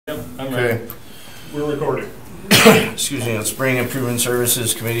Okay. We're recording. Excuse me, let's bring Improvement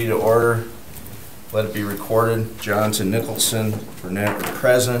Services Committee to order. Let it be recorded. Johnson, Nicholson, Burnett are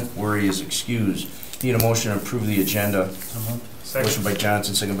present. Worry is excused. Need a motion to approve the agenda. Motion by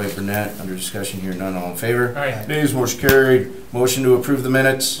Johnson, second by Burnett. Under discussion here, none. All in favor? Aye. Nays, motion carried. Motion to approve the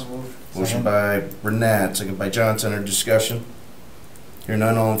minutes. Motion by Burnett, second by Johnson. Under discussion. Here,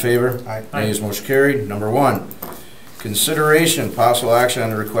 none. All in favor? Aye. Nays, motion carried. Number one. Consideration, possible action on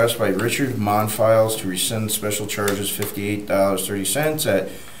the request by Richard Monfiles to rescind special charges $58.30 at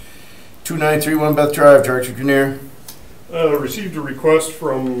 2931 Beth Drive. Director Grenier. Received a request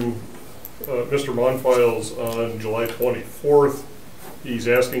from Mr. Monfiles on July 24th. He's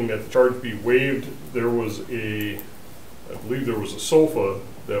asking that the charge be waived. There was I believe there was a sofa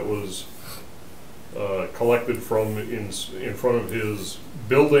that was collected from in front of his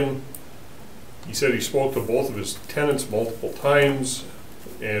building. He said he spoke to both of his tenants multiple times,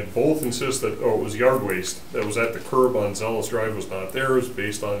 and both insist that, it was yard waste that was at the curb on Zealous Drive was not theirs.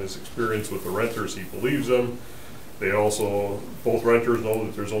 Based on his experience with the renters, he believes them. They also, both renters know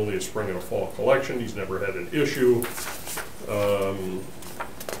that there's only a spring and a fall collection. He's never had an issue.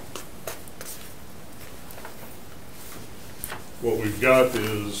 What we've got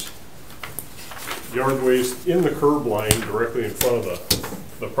is yard waste in the curb line directly in front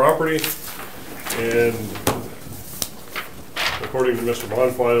of the property. And according to Mr.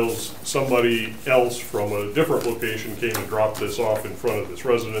 Monfiles, somebody else from a different location came and dropped this off in front of this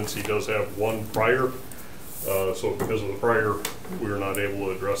residence. He does have one prior, so because of the prior, we are not able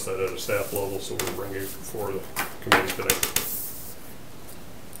to address that at a staff level, so we're bringing it before the committee today.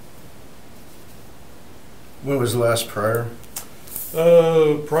 When was the last prior?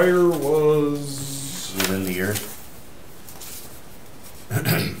 Prior was Within the year?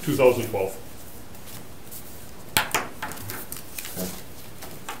 2012.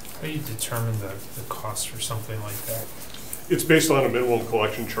 How do you determine the cost for something like that? It's based on a minimum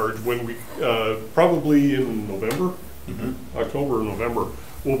collection charge. When we, probably in November, October or November,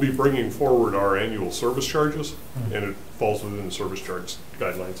 we'll be bringing forward our annual service charges, and it falls within the service charge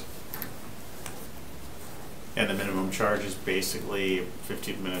guidelines. And the minimum charge is basically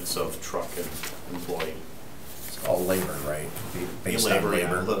 15 minutes of truck and employee. It's all labor, right? Based on labor.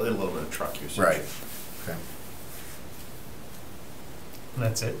 Yeah, a little bit of truck usage. Right. Okay. And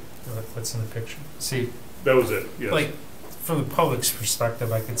that's it? What's in the picture? See, That was it, yes. like, from the public's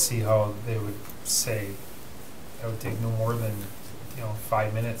perspective, I could see how they would say it would take no more than,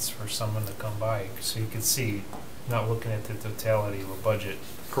 5 minutes for someone to come by. So you could see, not looking at the totality of a budget,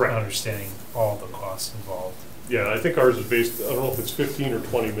 Correct. understanding all the costs involved. Yeah, I think ours is based, I don't know if it's 15 or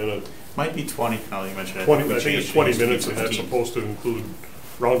 20 minutes. Might be 20, now you mentioned it. 20, I think it's 20 minutes, and that's 15. supposed to include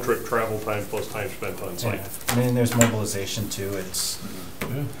round trip travel time plus time spent on site. Yeah. I mean, there's mobilization too. It's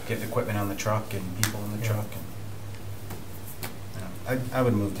getting equipment on the truck and people in the truck. And, I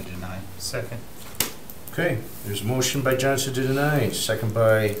would move to deny. Second. Okay, there's a motion by Johnson to deny, second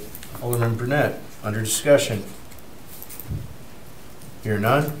by Alderman Burnett. Under discussion. Hear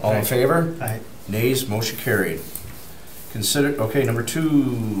none? All in favor? Aye. Nays, motion carried. Okay, number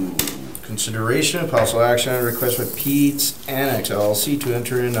two, consideration of possible action on a request by Pete's Annex LLC to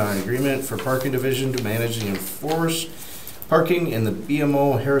enter into an agreement for parking division to manage the enforced parking in the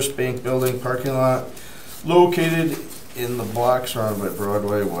BMO Harris Bank Building parking lot located in the block surrounded by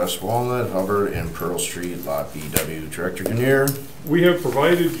Broadway, West Walnut, Hubbard, and Pearl Street, Lot BW. Director Grenier. We have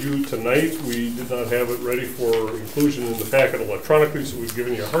provided you tonight, we did not have it ready for inclusion in the packet electronically, so we've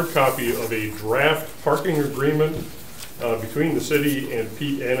given you a hard copy of a draft parking agreement between the city and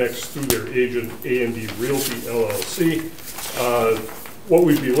Pete Annex through their agent A&D Realty LLC. What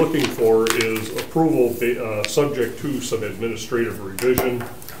we'd be looking for is approval subject to some administrative revision.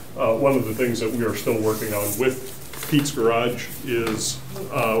 One of the things that we are still working on with Pete's Garage is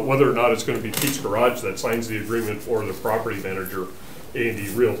whether or not it's going to be Pete's Garage that signs the agreement or the property manager, A&D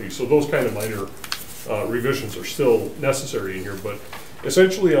Realty. So those kind of minor revisions are still necessary in here, but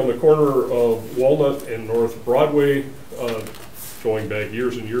essentially on the corner of Walnut and North Broadway, going back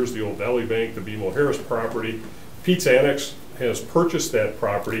years and years, the old Valley Bank, the BMO Harris property, Pete's Annex has purchased that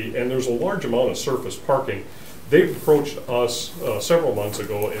property, and there's a large amount of surface parking. They've approached us several months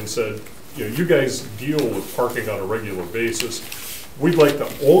ago and said, you guys deal with parking on a regular basis. We'd like to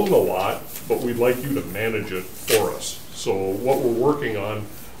own the lot, but we'd like you to manage it for us. So what we're working on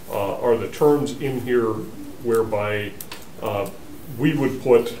are the terms in here whereby we would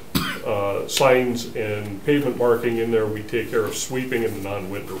put signs and pavement marking in there. We take care of sweeping in the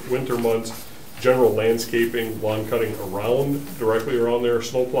non-winter months. general landscaping, lawn cutting directly around there,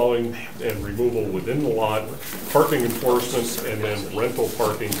 snow plowing and removal within the lot, parking enforcement, and then rental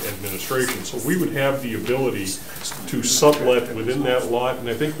parking administration. So we would have the ability to sublet within that lot, and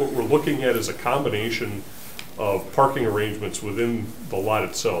I think what we're looking at is a combination of parking arrangements within the lot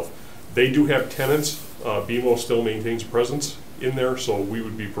itself. They do have tenants. BMO still maintains a presence in there, so we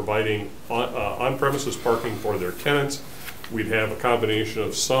would be providing on-premises parking for their tenants. We'd have a combination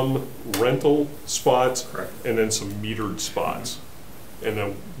of some rental spots. Correct. And then some metered spots. And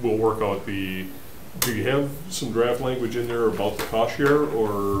then we'll work out do you have some draft language in there about the cost share,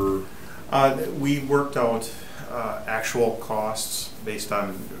 or? We worked out actual costs based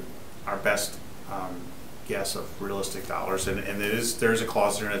on our best guess of realistic dollars, and there's a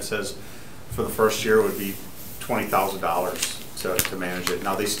clause in there that says for the first year it would be $20,000 to manage it.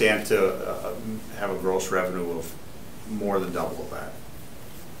 Now they stand to have a gross revenue of more than double of that.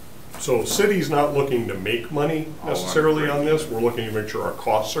 So city's not looking to make money necessarily on this. We're looking to make sure our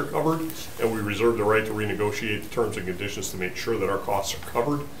costs are covered, and we reserve the right to renegotiate the terms and conditions to make sure that our costs are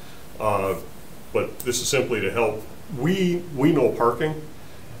covered. But this is simply to help. We know parking,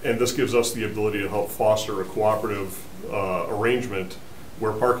 and this gives us the ability to help foster a cooperative arrangement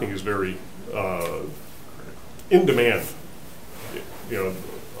where parking is very in demand. You know,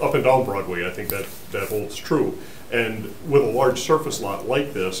 up and down Broadway, I think that holds true. And with a large surface lot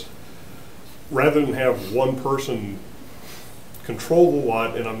like this, rather than have one person control the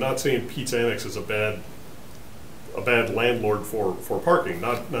lot, and I'm not saying Pete's Annex is a bad landlord for parking,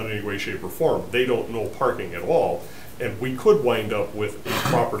 not in any way, shape, or form. They don't know parking at all. And we could wind up with a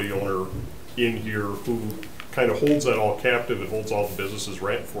property owner in here who kind of holds that all captive and holds all the businesses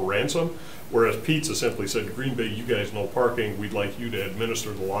for ransom. Whereas Pete's has simply said, Green Bay, you guys know parking, we'd like you to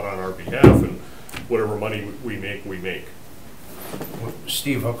administer the lot on our behalf, and whatever money we make, we make.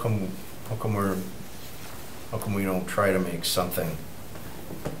 Steve, how come we don't try to make some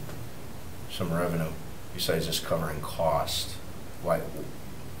revenue besides just covering cost? Why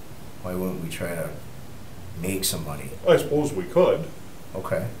wouldn't we try to make some money? I suppose we could.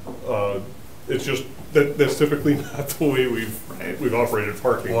 Okay. It's just that's typically not the way we've operated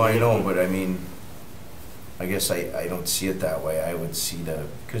parking. Well, I know, but I mean, I guess I don't see it that way. I would see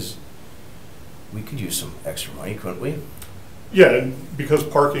because we could use some extra money, couldn't we? Yeah, and because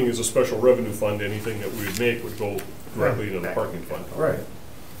parking is a special revenue fund, anything that we would make would go directly into the parking fund. Right.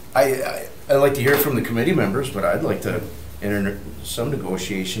 I'd like to hear from the committee members, but I'd like to enter some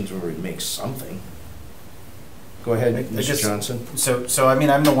negotiations where we make something. Go ahead, Mr. Johnson. So I mean,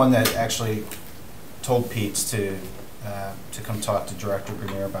 I'm the one that actually told Pete to come talk to Director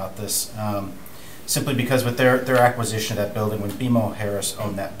Grenier about this, simply because with their acquisition of that building, when BMO Harris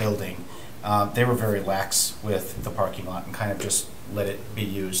owned that building, they were very lax with the parking lot and kind of just let it be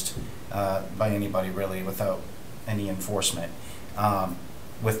used by anybody really without any enforcement.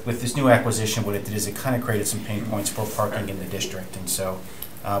 With this new acquisition, what it did is it kind of created some pain points for parking in the district, and so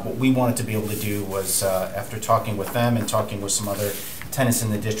what we wanted to be able to do was, after talking with them and talking with some other tenants in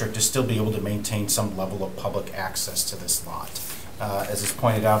the district, to still be able to maintain some level of public access to this lot. As is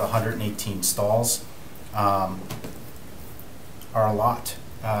pointed out, 118 stalls are a lot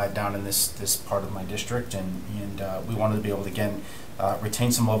down in this part of my district, and we wanted to be able to, again,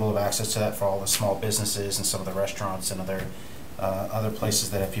 retain some level of access to that for all the small businesses and some of the restaurants and other places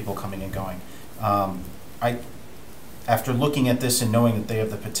that have people coming and going. After looking at this and knowing that they have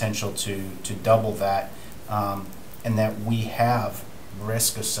the potential to double that, and that we have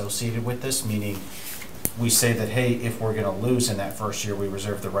risk associated with this, meaning we say that, hey, if we're going to lose in that first year, we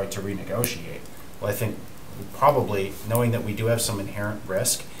reserve the right to renegotiate. Well, I think probably knowing that we do have some inherent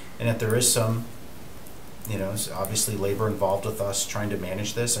risk and that there is some, obviously labor involved with us trying to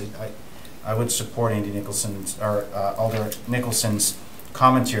manage this, I would support Andy Nicholson's, or Alder Nicholson's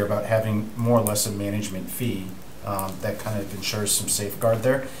comment here about having more or less a management fee that kind of ensures some safeguard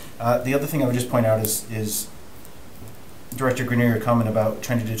there. The other thing I would just point out is Director Grenier, your comment about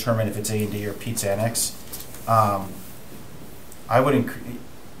trying to determine if it's A&D or Pete's Annex. I would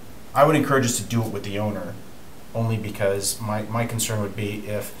encourage us to do it with the owner, only because my concern would be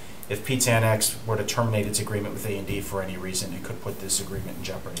if Pete's Annex were to terminate its agreement with A&D for any reason, it could put this agreement in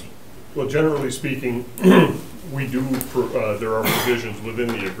jeopardy. Well, generally speaking, we do. There are provisions within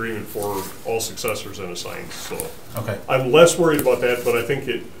the agreement for all successors and assigns. So okay. I'm less worried about that, but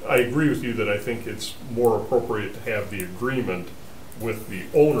I agree with you that I think it's more appropriate to have the agreement with the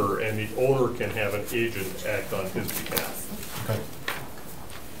owner, and the owner can have an agent act on his behalf. Okay.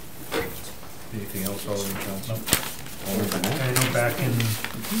 Anything else, Alderman Johnson? I know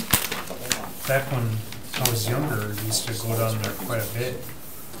back when I was younger, I used to go down there quite a bit.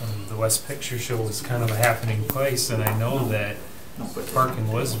 The West Picture Show was kind of a happening place, and I know that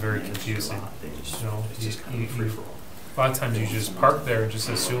parking was very confusing. You know, a lot of times you just park there and just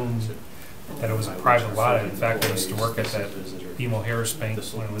assume that it was a private lot. In fact, I used to work at that BMO Harris Bank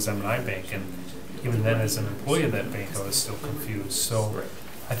when it was M&I Bank, and even then as an employee of that bank, I was still confused. So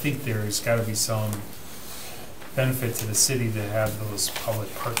I think there's got to be some benefit to the city to have those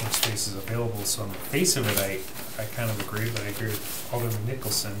public parking spaces available. So on the face of it, I kind of agree, but I agree with Alderman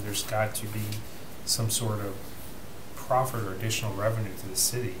Nicholson. There's got to be some sort of profit or additional revenue to the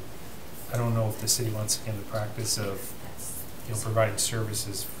city. I don't know if the city wants to get into the practice of, you know, providing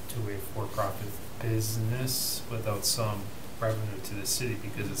services to a for-profit business without some revenue to the city,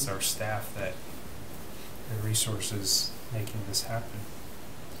 because it's our staff that the resources making this happen.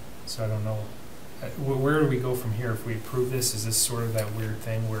 So I don't know. Where do we go from here if we approve this? Is this sort of that weird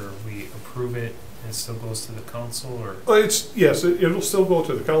thing where we approve it and it still goes to the council, or? Well, yes, it'll still go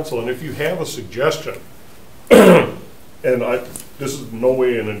to the council, and if you have a suggestion, and this is no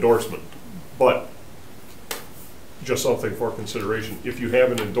way an endorsement, but just something for consideration. If you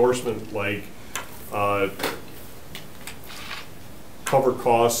have an endorsement like cover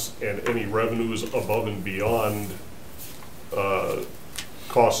costs and any revenues above and beyond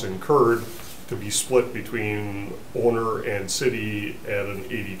costs incurred to be split between owner and city at an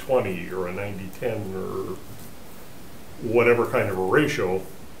 80-20 or a 90-10 or whatever kind of a ratio,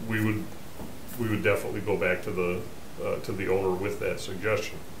 we would definitely go back to the owner with that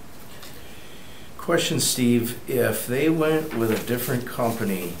suggestion. Question, Steve, if they went with a different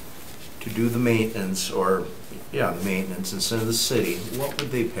company to do the maintenance, or, yeah, the maintenance instead of the city, what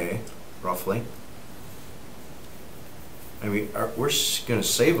would they pay, roughly? I mean, we're going to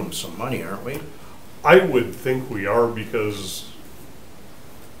save them some money, aren't we? I would think we are, because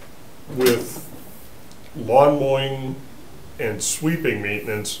with lawn mowing and sweeping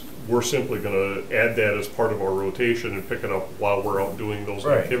maintenance, we're simply going to add that as part of our rotation and pick it up while we're out doing those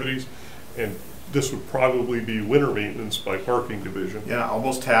activities. And this would probably be winter maintenance by parking division. Yeah,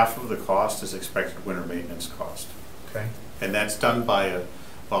 almost half of the cost is expected winter maintenance cost. Okay. And that's done by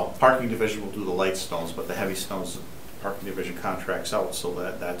well, parking division will do the light snows, but the heavy snows, parking division contracts out, so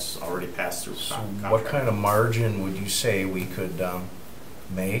that's already passed through. So what kind of margin would you say we could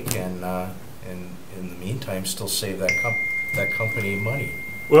make, and in the meantime still save that company money?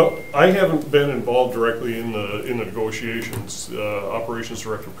 Well, I haven't been involved directly in the negotiations. Operations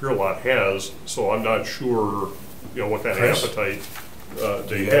Director Pierlot has, so I'm not sure, you know, what kind of appetite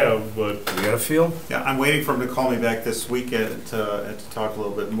they have. But you got a feel? Yeah, I'm waiting for them to call me back this weekend to talk a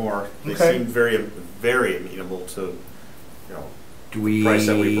little bit more. They Okay. seemed very amenable to, you know, the price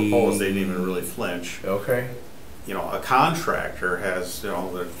that we proposed. They didn't even really flinch. Okay. You know, a contractor has, you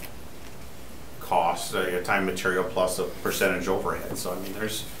know, the costs, time, material plus a percentage overhead. So I mean,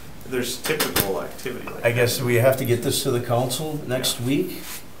 there's typical activity. Like I guess we have to get this to the council next week,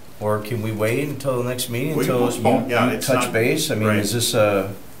 or can we wait until the next meeting We can until postpone. you It's touch not- base? I mean, right. is this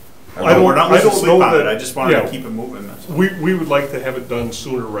a? I don't know that. I just wanted yeah, to keep it moving. We would like to have it done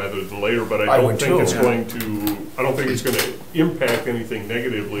sooner rather than later, but I don't would think too, it's yeah. going to. I don't think it's going to impact anything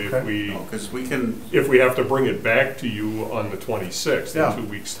negatively if we Because we can. if we have to bring it back to you on the 26th Yeah. in 2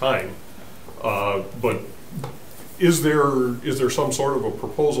 weeks' time. But is there some sort of a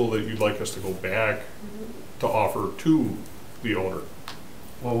proposal that you'd like us to go back to offer to the owner?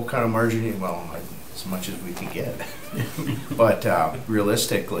 Well, what kind of margin? Well, as much as we can get. But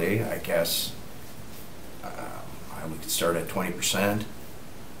realistically, I guess we could start at 20%.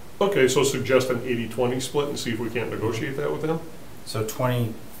 Okay, so suggest an 80-20 split and see if we can't negotiate that with them? So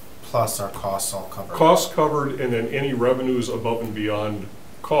 20 plus our costs all covered. Costs covered, and then any revenues above and beyond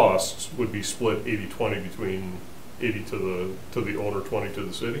costs would be split 80-20 between 80 to the owner, 20 to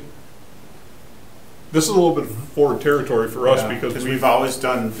the city. This is a little bit foreign territory for us because we've always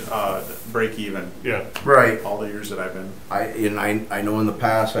done break even. Yeah. Right. All the years that I've been. I know in the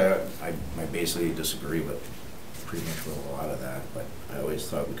past I basically disagree with pretty much with a lot of that, but I always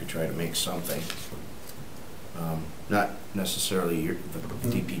thought we could try to make something. Not necessarily the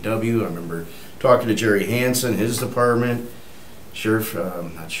DPW. I remember talking to Jerry Hansen, his department,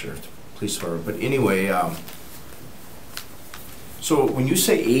 not sheriff, police department, but anyway. So when you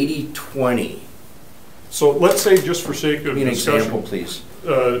say 80-20. So let's say, just for sake of Give me an discussion, example, please.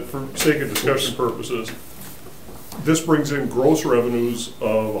 For sake of discussion purposes, this brings in gross revenues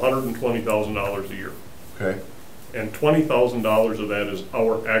of $120,000 a year. Okay. And $20,000 of that is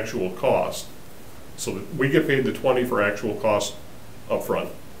our actual cost. So that we get paid the 20 for actual cost up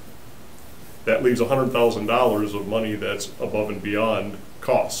front. That leaves $100,000 of money that's above and beyond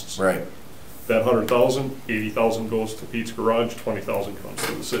costs. Right. That 100,000, 80,000 goes to Pete's Garage, 20,000 comes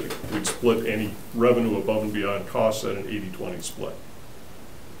to the city. We'd split any revenue above and beyond costs at an 80-20 split.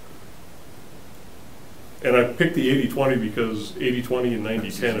 And I picked the 80-20 because 80-20 and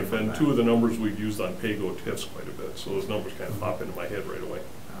 90-10 have been two of the numbers we've used on pay-go TIFs quite a bit. So those numbers kind of pop into my head right away.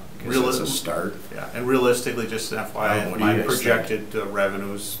 It's a start. Yeah, and realistically, just an FYI, What do you my guys projected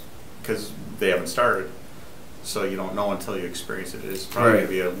revenues, because they haven't started, so you don't know until you experience it, is probably going to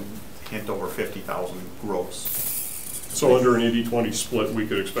be a hint over 50,000 gross. So under an 80-20 split, we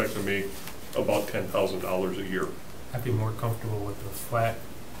could expect to make about $10,000 a year. I'd be more comfortable with the flat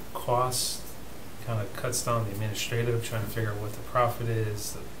cost, kind of cuts down the administrative, trying to figure out what the profit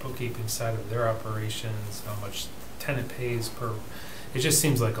is, the bookkeeping side of their operations, how much the tenant pays per, it just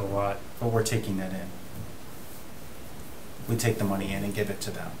seems like a lot. But we're taking that in. We take the money in and give it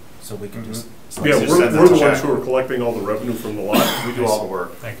to them, so we can just. Yeah, just we're send them the a check. ones who are collecting all the revenue from the lot. We do all the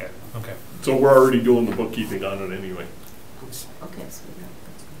work. Okay, okay. So we're already doing the bookkeeping on it anyway. Okay, so that's good.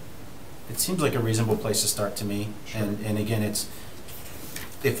 It seems like a reasonable place to start to me, Sure. and again, it's,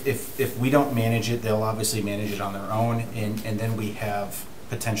 if we don't manage it, they'll obviously manage it on their own, and then we have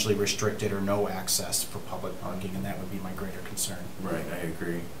potentially restricted or no access for public parking, and that would be my greater concern. Right, I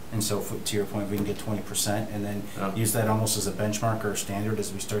agree. And so, to your point, we can get 20%, and then Yeah. use that almost as a benchmark or a standard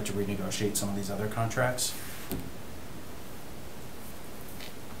as we start to renegotiate some of these other contracts.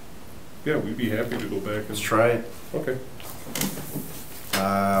 Yeah, we'd be happy to go back Let's and, try it. okay.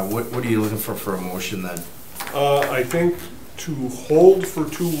 What are you looking for a motion then? I think to hold for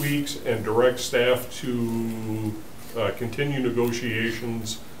 2 weeks and direct staff to continue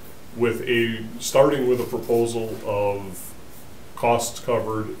negotiations with starting with a proposal of costs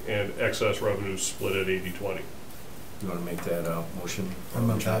covered and excess revenues split at 80-20. You want to make that motion? I'll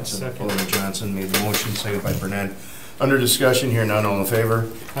move that. Johnson. Second. Alderman Johnson made the motion, seconded by Burnett. Under discussion here, none, all in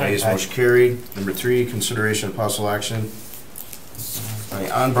favor? Aye. Ayes, motion carried. Number 3, consideration of possible action by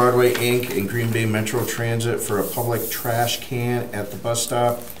On Broadway Inc. and Green Bay Metro Transit for a public trash can at the bus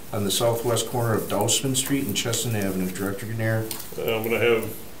stop on the southwest corner of Dousman Street and Chestnut Avenue. Director Grenier. I'm going to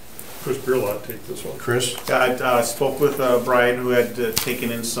have Chris Beerlot take this one. Chris? Yeah, I spoke with Brian, who had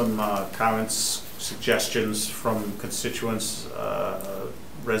taken in some comments, suggestions from constituents,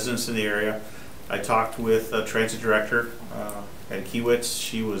 residents in the area. I talked with Transit Director Ed Kiewitz.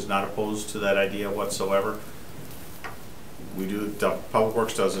 She was not opposed to that idea whatsoever. We do, Public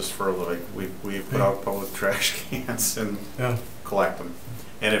Works does this for a living. We put out public trash cans and collect them.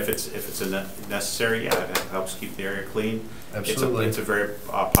 And if it's necessary, yeah, it helps keep the area clean. Absolutely. It's a very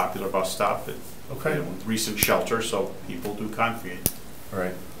popular bus stop. Okay. Recent shelter, so people do congregate.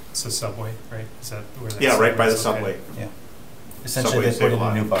 Right. It's a subway, right? Is that where that Yeah, right by the subway is? subway. Yeah. Essentially, Subway they put in save a a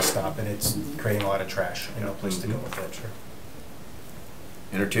lot. new bus stop, and it's creating a lot of trash, and no place to go with it. Sure.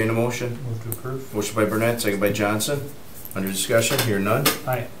 Entertain a motion. Move to approve. Motion by Burnett, second by Johnson. Under discussion, here none.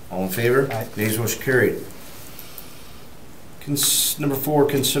 Aye. All in favor? Aye. Nays, motion carried. Number 4,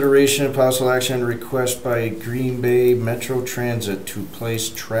 consideration of possible action on request by Green Bay Metro Transit to place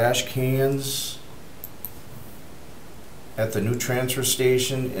trash cans at the new transfer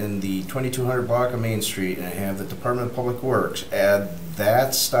station in the 2200 block of Main Street and have the Department of Public Works add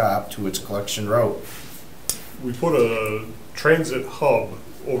that stop to its collection route. We put a transit hub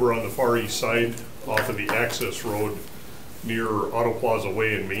over on the far east side off of the access road near Auto Plaza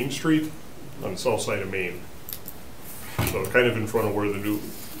Way in Main Street on the south side of Main. So kind of in front of where the new...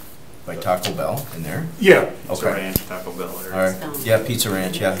 By Taco Bell in there? Yeah. Pizza Okay. Ranch, Taco Bell area. All right. Yeah, Pizza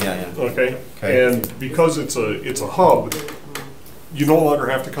Ranch, yeah. Okay. Okay. And because it's a hub, you no longer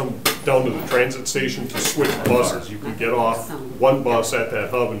have to come down to the transit station to switch buses. You can get off one bus at that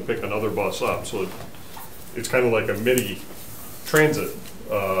hub and pick another bus up. So it's kind of like a mini transit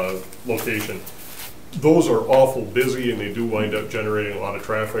location. Those are awful busy and they do wind up generating a lot of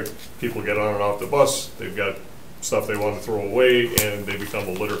traffic. People get on and off the bus, they've got stuff they want to throw away, and they become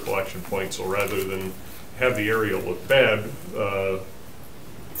a litter collection point. So rather than have the area look bad,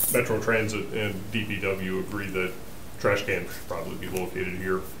 Metro Transit and DPW agree that trash cans should probably be located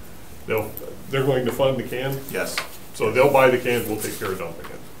here. They're going to fund the can, Yes. so they'll buy the can, we'll take care of dumping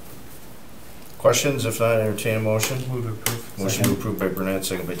it. Questions? If not, entertain a motion. Move to approve. Motion to approve by Burnett,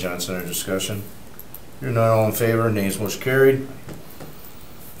 second by Johnson. Under discussion. Hearing none, all in favor. Nays, motion carried.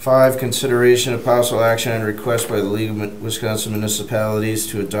 5, consideration of possible action on request by the League of Wisconsin Municipalities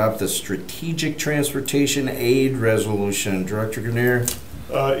to adopt the Strategic Transportation Aid Resolution. Director Grenier.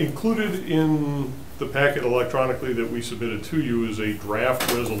 Included in the packet electronically that we submitted to you is a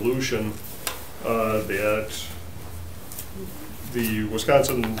draft resolution that the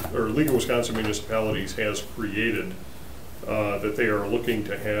Wisconsin, or League of Wisconsin Municipalities has created that they are looking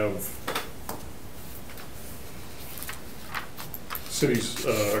to have cities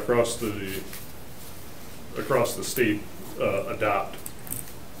across the state adopt.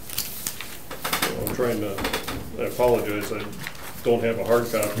 So I'm trying to, I apologize, I don't have a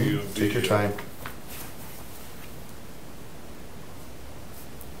hard copy of the. Take your time.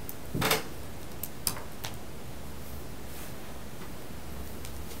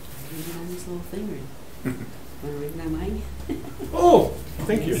 Read it on this little thing, right? Want to read it on mine? Oh,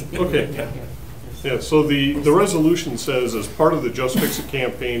 thank you. Okay. Yeah, so the resolution says, as part of the Just Fix It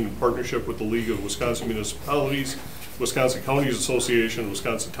campaign in partnership with the League of Wisconsin Municipalities, Wisconsin Counties Association,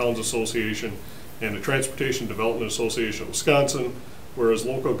 Wisconsin Towns Association, and the Transportation Development Association of Wisconsin, whereas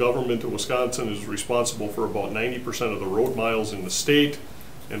local government of Wisconsin is responsible for about 90% of the road miles in the state,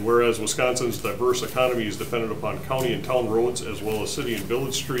 and whereas Wisconsin's diverse economy is dependent upon county and town roads as well as city and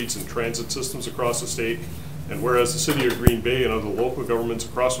village streets and transit systems across the state, and whereas the city of Green Bay and other local governments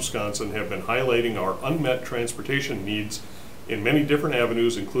across Wisconsin have been highlighting our unmet transportation needs in many different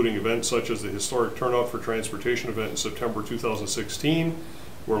avenues, including events such as the historic Turnout for Transportation event in September 2016,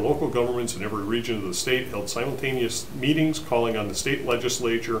 where local governments in every region of the state held simultaneous meetings calling on the state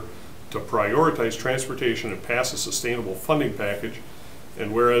legislature to prioritize transportation and pass a sustainable funding package,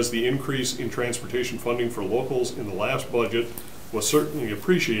 and whereas the increase in transportation funding for locals in the last budget was certainly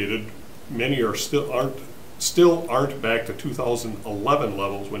appreciated, many are still aren't back to 2011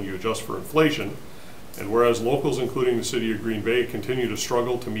 levels when you adjust for inflation. And whereas locals, including the city of Green Bay, continue to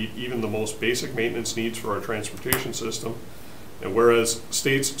struggle to meet even the most basic maintenance needs for our transportation system, and whereas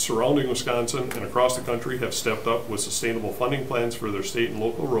states surrounding Wisconsin and across the country have stepped up with sustainable funding plans for their state and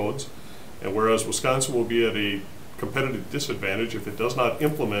local roads, and whereas Wisconsin will be at a competitive disadvantage if it does not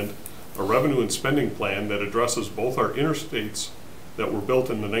implement a revenue and spending plan that addresses both our interstates that were built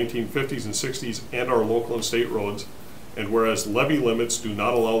in the 1950s and 60s and our local and state roads, and whereas levy limits do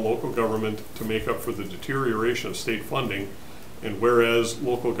not allow local government to make up for the deterioration of state funding, and whereas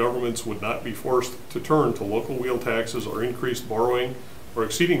local governments would not be forced to turn to local wheel taxes or increased borrowing or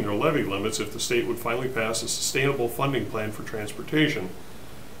exceeding their levy limits if the state would finally pass a sustainable funding plan for transportation.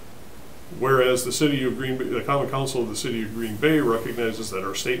 Whereas the City of Green Bay, the Common Council of the City of Green Bay recognizes that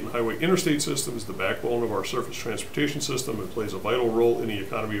our state and highway interstate system is the backbone of our surface transportation system and plays a vital role in the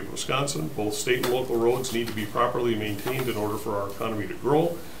economy of Wisconsin. Both state and local roads need to be properly maintained in order for our economy to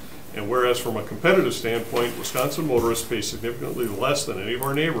grow. And whereas from a competitive standpoint, Wisconsin motorists pay significantly less than any of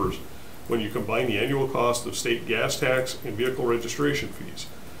our neighbors when you combine the annual cost of state gas tax and vehicle registration fees.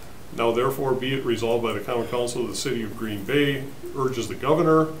 Now therefore be it resolved by the Common Council of the City of Green Bay urges the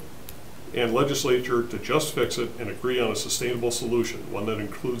governor and legislature to just fix it and agree on a sustainable solution, one that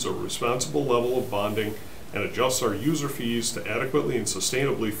includes a responsible level of bonding and adjusts our user fees to adequately and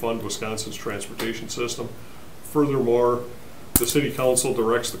sustainably fund Wisconsin's transportation system. Furthermore, the City Council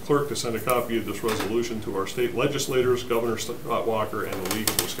directs the clerk to send a copy of this resolution to our state legislators, Governor Scott Walker, and the League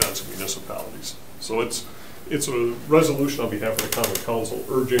of Wisconsin Municipalities. So it's a resolution on behalf of the Common Council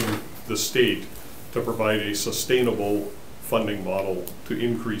urging the state to provide a sustainable funding model to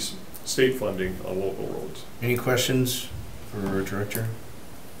increase state funding on local roads. Any questions for our director?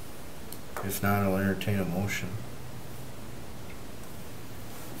 If not, I'll entertain a motion.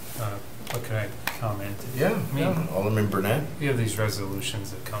 What can I comment? Yeah, I mean, Alderman Burnett. we have these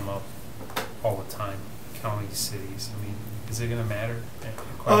resolutions that come up all the time, counties, cities. I mean, is it going to matter?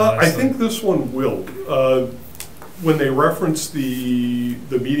 Quite I honestly. think this one will. When they reference the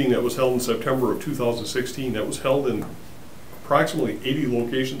meeting that was held in September of 2016, that was held in approximately 80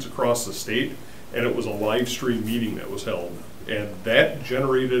 locations across the state, and it was a live stream meeting that was held, and that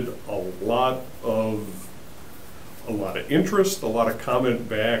generated a lot of interest, a lot of comment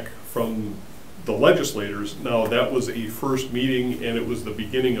back from the legislators. Now that was a first meeting, and it was the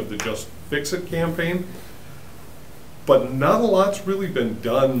beginning of the Just Fix It campaign, but not a lot's really been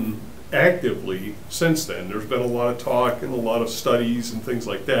done actively since then. There's been a lot of talk and a lot of studies and things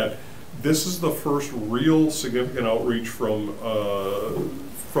like that. This is the first real significant outreach from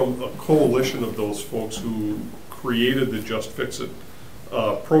a coalition of those folks who created the Just Fix It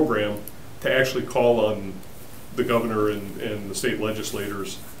program to actually call on the governor and the state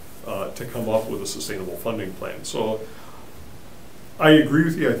legislators to come up with a sustainable funding plan. So I agree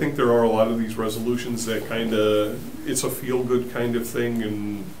with you. I think there are a lot of these resolutions that it's a feel-good kind of thing,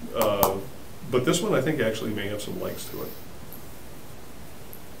 and but this one I think actually may have some legs to it.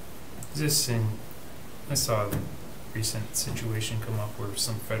 I saw the recent situation come up where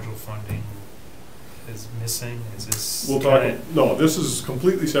some federal funding is missing. Is this? No, this is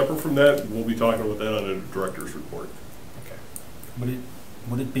completely separate from that. We'll be talking about that on a director's report. Okay.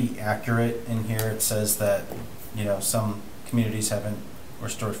 Would it be accurate in here? It says that, some communities haven't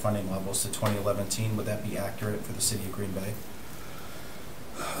restored funding levels to 2011. Would that be accurate for the city of Green Bay?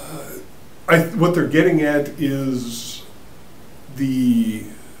 What they're getting at is I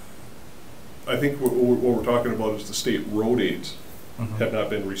think what we're talking about is the state road aids have not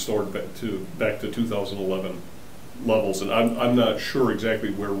been restored back to 2011 levels, and I'm not sure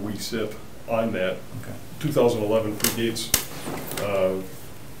exactly where we sit on that. Okay. 2011 predates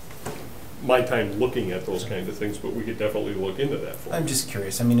my time looking at those kind of things, but we could definitely look into that for I'm just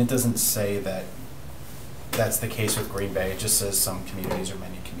curious. I mean, it doesn't say that that's the case with Green Bay. It just says some communities or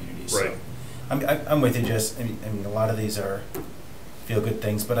many communities. Right. So I'm with you, Jess. I mean, a lot of these are feel-good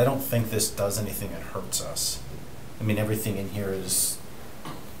things, but I don't think this does anything that hurts us. I mean, everything in here is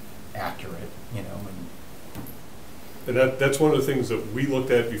accurate, you know. And that's one of the things that we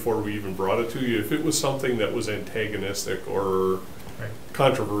looked at before we even brought it to you. If it was something that was antagonistic or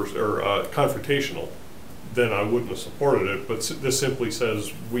controversial or confrontational, then I wouldn't have supported it. But this simply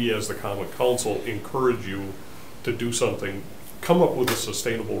says we as the Common Council encourage you to do something, come up with a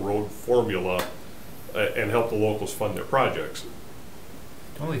sustainable road formula and help the locals fund their projects.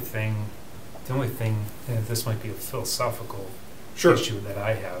 The only thing, and this might be a philosophical Sure. issue that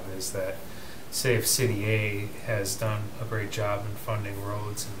I have, is that say if City A has done a great job in funding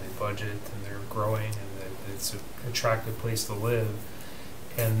roads and they budget and they're growing and that it's an attractive place to live,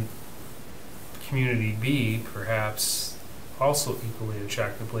 and Community B perhaps also equally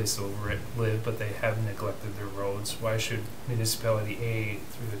attractive place to live, but they have neglected their roads, why should Municipality A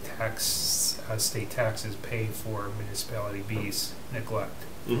through the state taxes pay for Municipality B's neglect?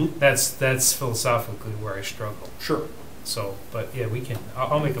 Mm-hmm. That's philosophically where I struggle. Sure. So, but yeah,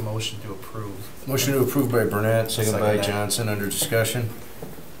 I'll make a motion to approve. Motion to approve by Burnett, second by Second. Johnson, under discussion. I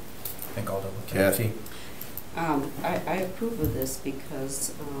think I'll double check. Kathy? I approve of this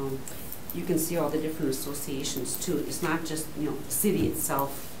because you can see all the different associations too. It's not just, you know, the city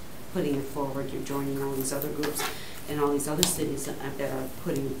itself putting it forward. You're joining all these other groups and all these other cities that are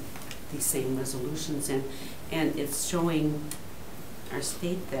putting these same resolutions in. And it's showing our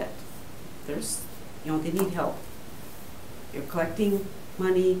state that there's, you know, they need help. You're collecting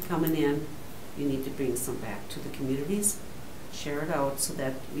money coming in, you need to bring some back to the communities, share it out so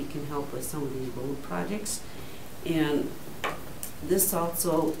that we can help with some of these road projects. And this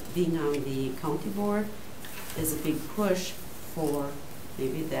also, being on the county board, is a big push for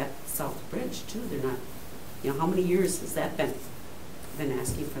maybe that South Bridge too. They're not, you know, how many years has that been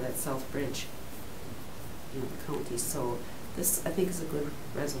asking for that South Bridge, you know, the county. So this, I think, is a good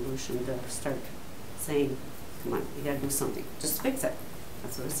resolution to start saying, come on, we gotta do something. Just fix it.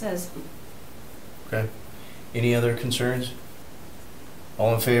 That's what it says. Okay. Any other concerns?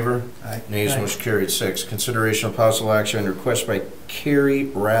 All in favor? Aye. Nays, Aye. motion carried. 6, consideration of possible action on request by Carrie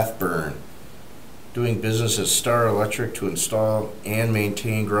Rathburn, doing business as Star Electric, to install and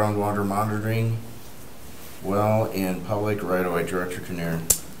maintain groundwater monitoring well in public right-of-way. Director Kinnear.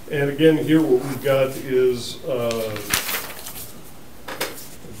 And again, here what we've got is, I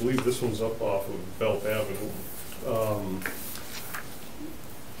believe this one's up off of Belt Avenue.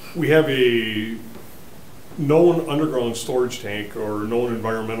 We have a known underground storage tank or known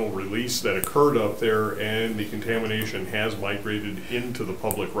environmental release that occurred up there, and the contamination has migrated into the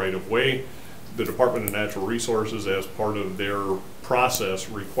public right-of-way. The Department of Natural Resources, as part of their process,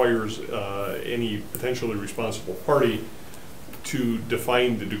 requires any potentially responsible party to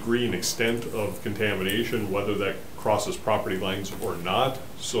define the degree and extent of contamination, whether that crosses property lines or not.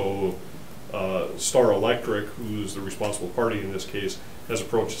 So Star Electric, who's the responsible party in this case, has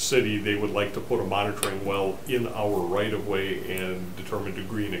approached the city. They would like to put a monitoring well in our right-of-way and determine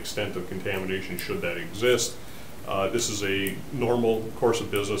degree and extent of contamination should that exist. This is a normal course of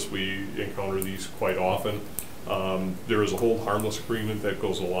business. We encounter these quite often. There is a hold harmless agreement that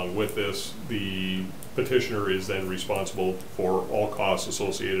goes along with this. The petitioner is then responsible for all costs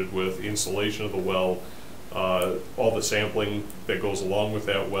associated with installation of the well, all the sampling that goes along with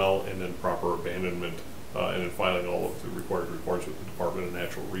that well, and then proper abandonment, and then filing all of the required reports with the Department of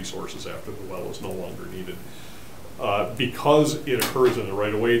Natural Resources after the well is no longer needed. Because it occurs in the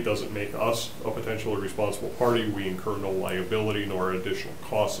right-of-way, it doesn't make us a potentially responsible party. We incur no liability nor additional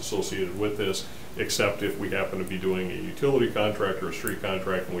costs associated with this, except if we happen to be doing a utility contract or a street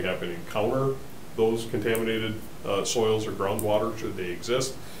contract and we happen to encounter those contaminated soils or groundwater, should they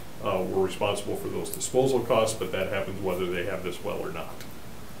exist. We're responsible for those disposal costs, but that happens whether they have this well or not.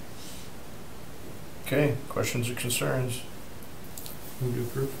 Okay, questions or concerns? Move to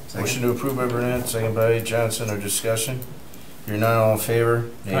approve. Motion to approve by Burnett, second by Johnson, or discussion. Hearing none, all in favor?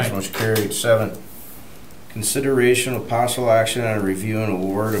 Nays, Aye. motion carried. 7, consideration of possible action on a review and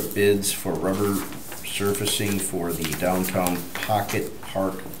award of bids for rubber surfacing for the downtown Pocket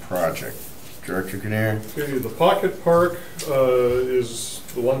Park project. Director Grenier. Okay, the Pocket Park is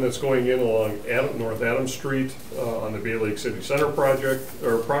the one that's going in along North Adams Street on the Bay Lake City Center project,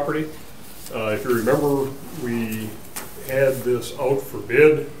 or property. If you remember, we had this out for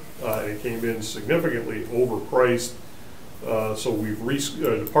bid. It came in significantly overpriced. So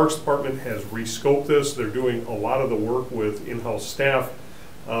the Parks Department has rescoped this. They're doing a lot of the work with in-house staff.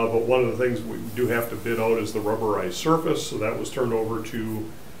 But one of the things we do have to bid out is the rubberized surface. So that was turned over to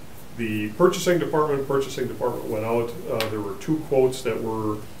the purchasing department. Purchasing department went out. There were 2 quotes that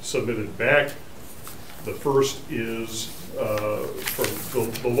were submitted back. The first is from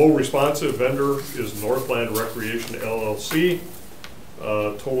the low responsive vendor is Northland Recreation LLC.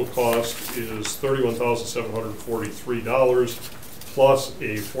 Total cost is $31,743 plus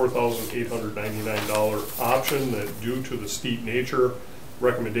a $4,899 option that, due to the steep nature,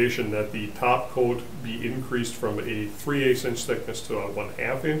 recommendation that the top coat be increased from a 3/8 inch thickness to a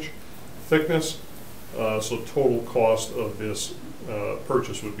 1/2 inch thickness. So total cost of this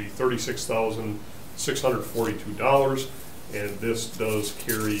purchase would be $36,642, and this does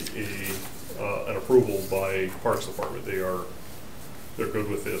carry an approval by Parks Department. They're good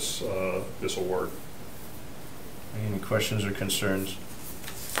with this this award. Any questions or concerns?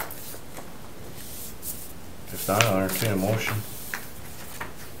 If not, I'll entertain a motion.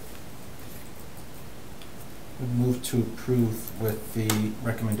 We move to approve with the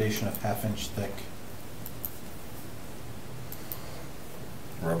recommendation of 1/2 inch thick.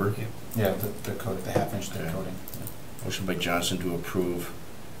 Rubber. Yeah, the coat, the 1/2 inch thick Okay. coating. Motion by Johnson to approve.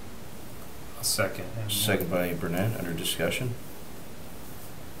 A second. Second by Burnett. Under discussion.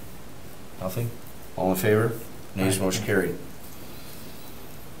 Nothing? All in favor? Nays, Aye. motion carried.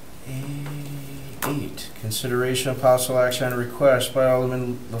 8, consideration of possible action on a request by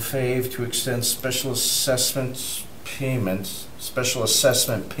Alderman LaFave to extend special assessment payments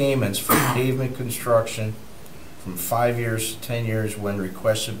for pavement construction from 5 years to 10 years when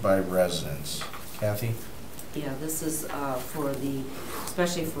requested by residents. Kathy? Yeah, this is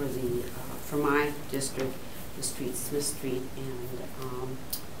especially for my district, the street, Smith Street and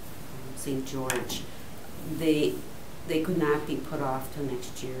St. George. They could not be put off till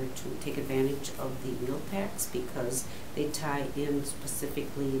next year to take advantage of the wheel tax because they tie in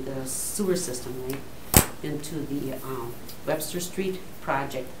specifically the sewer system, right, into the Webster Street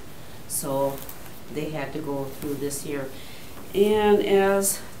project. So they had to go through this year. And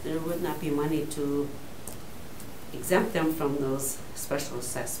as there would not be money to exempt them from those special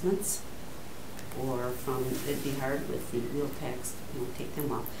assessments, or it'd be hard with the wheel tax, take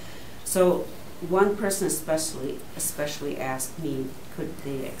them off. So one person especially asked me, could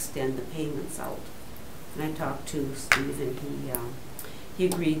they extend the payments out? And I talked to Steve, and he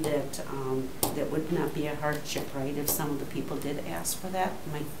agreed that that would not be a hardship, right? If some of the people did ask for that,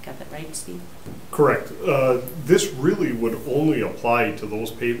 am I got that right, Steve? Correct. This really would only apply to those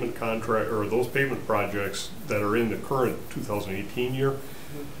pavement those pavement projects that are in the current 2018 year.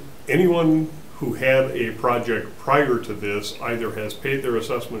 Anyone who had a project prior to this either has paid their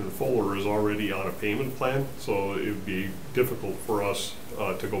assessment in full or is already on a payment plan, so it would be difficult for us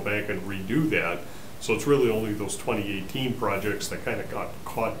to go back and redo that. So it's really only those 2018 projects that kind of got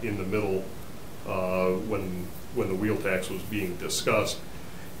caught in the middle when the wheel tax was being discussed.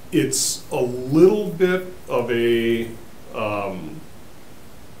 It's a little bit of a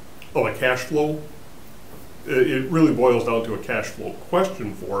cash flow. It really boils down to a cash flow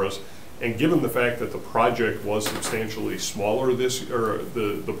question for us. And given the fact that the project was substantially smaller this year, or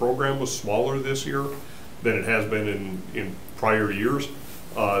the program was smaller this year than it has been in prior years,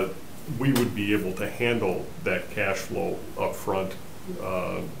 we would be able to handle that cash flow up front.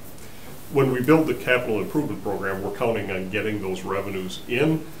 When we build the capital improvement program, we're counting on getting those revenues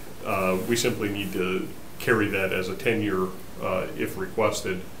in. We simply need to carry that as a 10-year, if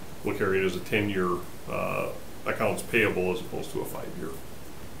requested, we'll carry it as a 10-year accounts payable as opposed to a 5-year.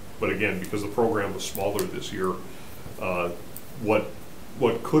 But again, because the program was smaller this year, what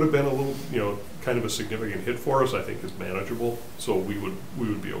could have been a little, kind of a significant hit for us, I think is manageable. So we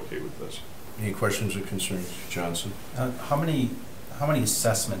would be okay with this. Any questions or concerns, Johnson? How many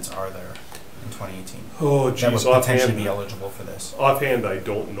assessments are there in 2018? Oh, that geez, would potentially be eligible for this? Offhand, I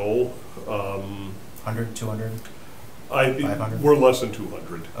don't know. 100, 200, 500? We're less than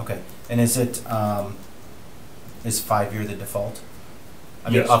 200. Okay, and is 5-year the default? I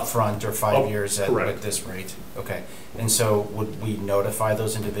mean, Yes. upfront or 5 years correct. at this rate? Okay, and so would we notify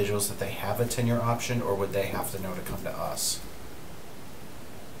those individuals that they have a 10-year option, or would they have to know to come to us?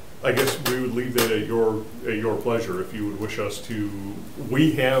 I guess we would leave that at your pleasure if you would wish us to.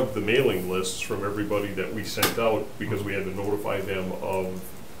 We have the mailing lists from everybody that we sent out because we had to notify them of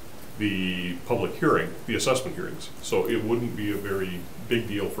the public hearing, the assessment hearings. So it wouldn't be a very big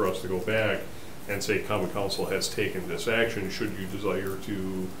deal for us to go back and say common council has taken this action. Should you desire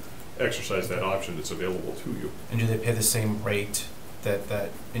to exercise that option, it's available to you. And do they pay the same rate, that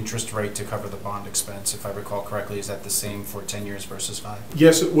interest rate to cover the bond expense? If I recall correctly, is that the same for 10 years versus 5?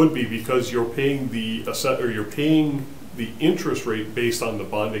 Yes, it would be, because you're paying the you're paying the interest rate based on the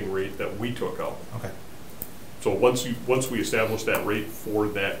bonding rate that we took out. Okay. So once we establish that rate for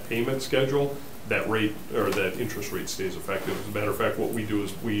that payment schedule, that rate or that interest rate stays effective. As a matter of fact, what we do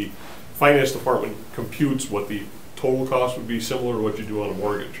is finance department computes what the total cost would be, similar to what you do on a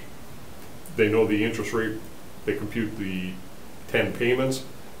mortgage. They know the interest rate, they compute the 10 payments,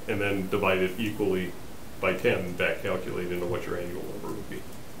 and then divide it equally by 10 and back calculate into what your annual number would be.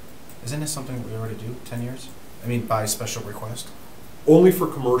 Isn't this something that we already do, 10 years? I mean, by special request? Only for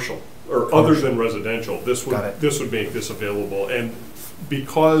commercial, or other than residential. This Got would make this available. And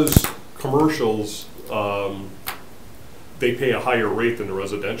because commercials, they pay a higher rate than the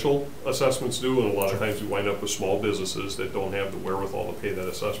residential assessments do, and a lot of times we wind up with small businesses that don't have the wherewithal to pay that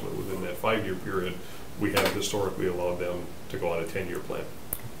assessment within that 5-year period. We have historically allowed them to go on a 10-year plan.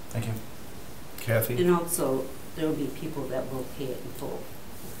 Thank you. Kathy? And also, there will be people that will pay it in full.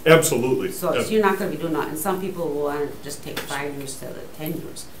 Absolutely. So you're not going to be doing that. And some people will want to just take 5 years instead of 10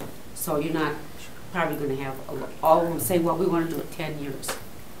 years. So you're not probably going to have all of them say, well, we want to do it 10 years.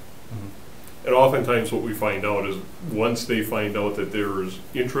 Mm-hmm. And oftentimes what we find out is once they find out that there is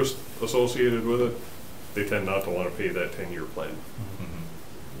interest associated with it, they tend not to want to pay that 10-year plan. Mm-hmm.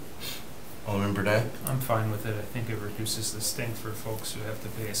 Alderman Burnett? I'm fine with it. I think it reduces the sting for folks who have to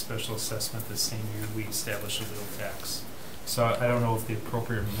pay a special assessment the same year we establish a wheel tax. So I don't know if the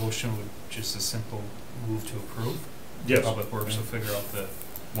appropriate motion would just a simple move to approve. Yes. Public Works will figure out the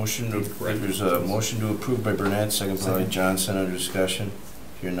Motion to, there's a motion to approve by Burnett, second by Johnson, under discussion.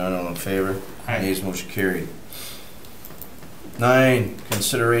 Hearing none, all in favor? Nays, motion carried. 9,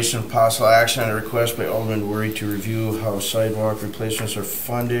 consideration of possible action on a request by Alderman Worry to review how sidewalk replacements are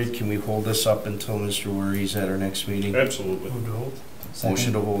funded. Can we hold this up until Mr. Worry's at our next meeting? Absolutely. move to hold.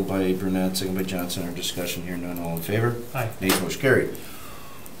 Motion to hold by Burnett, second by Johnson, under discussion. Hearing none, all in favor? Aye. Nays, motion carried.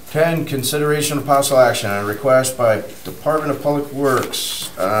 10, consideration of possible action on a request by Department of Public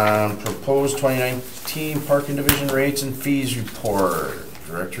Works on proposed 2019 parking division rates and fees report.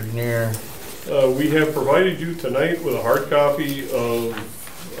 Director Grenier. We have provided you tonight with a hard copy of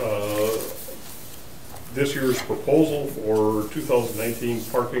this year's proposal for 2019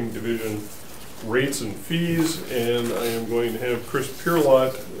 parking division rates and fees, and I am going to have Chris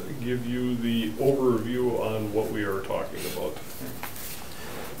Pierlot give you the overview on what we are talking about.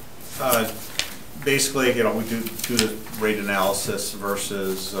 Basically, you know, we do the rate analysis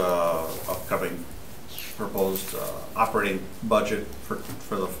versus upcoming proposed operating budget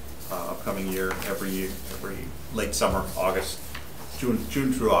for the upcoming year every late summer, August,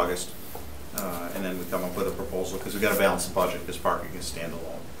 June through August, and then we come up with a proposal because we got to balance the budget because parking is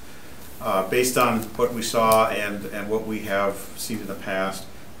standalone. Based on what we saw and what we have seen in the past,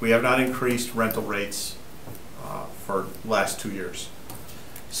 we have not increased rental rates for the last 2 years.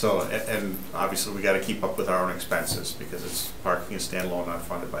 So, and obviously we got to keep up with our own expenses because it's parking is standalone, not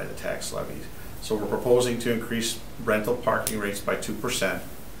funded by the tax levies. So we're proposing to increase rental parking rates by 2%,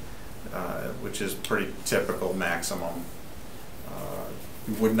 which is pretty typical maximum.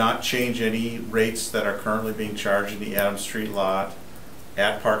 We would not change any rates that are currently being charged in the Adams Street lot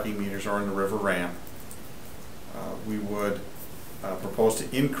at parking meters or in the river ramp. We would propose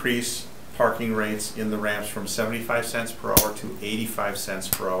to increase parking rates in the ramps from 75 cents per hour to 85 cents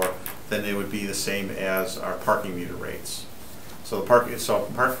per hour. Then they would be the same as our parking meter rates. So the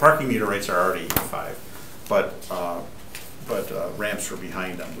parking meter rates are already 85, but ramps are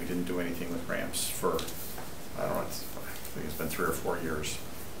behind them. We didn't do anything with ramps for, I don't know, I think it's been 3 or 4 years.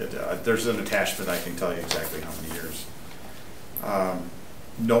 There's an attachment, I can tell you exactly how many years.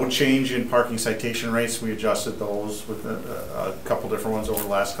 No change in parking citation rates. We adjusted those with a couple different ones over the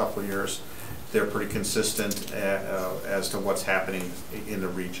last couple of years. They're pretty consistent as to what's happening in the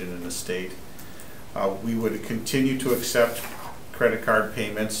region and the state. We would continue to accept credit card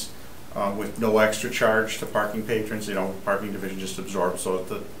payments with no extra charge to parking patrons. You know, parking division just absorbs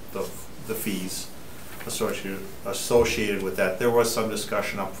the fees associated with that. There was some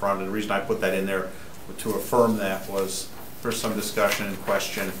discussion up front, and the reason I put that in there to affirm that was there's some discussion and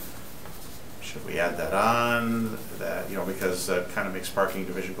question, should we add that on? That, you know, because that kind of makes parking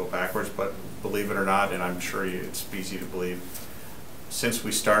division go backwards, but believe it or not, and I'm sure it's easy to believe, since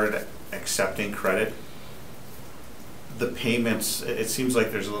we started accepting credit, the payments, it seems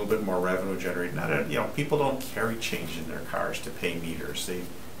like there's a little bit more revenue generated. Not, you know, people don't carry change in their cars to pay meters.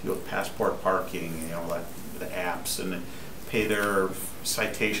 deal with passport parking, you know, like the apps, and pay their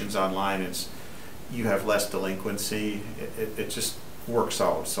citations online. You have less delinquency. It just works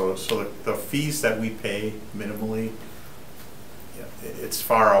out. So the fees that we pay minimally, it's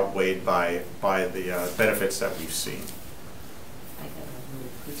far outweighed by the benefits that we've seen. I got a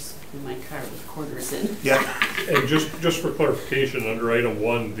little purse in my car with quarters in. Yeah. And just for clarification, under item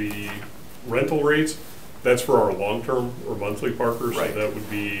 1, the rental rates, that's for our long-term or monthly parkers. Right. So that would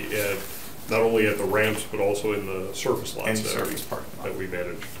be not only at the ramps, but also in the surface lots Any service parking lot that we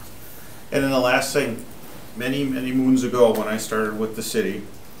manage. And then the last thing, many moons ago when I started with the city,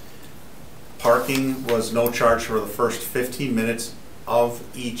 parking was no charge for the first 15 minutes of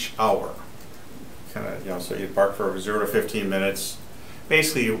each hour. Kind of, you know, so you'd park for 0 to 15 minutes.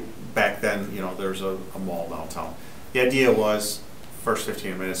 Basically, back then, you know, there's a mall downtown. The idea was, first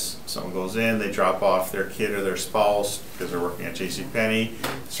 15 minutes, someone goes in, they drop off their kid or their spouse because they're working at JCPenney,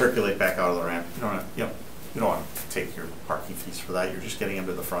 circulate back out of the ramp. You don't want to take your parking fees for that. You're just getting them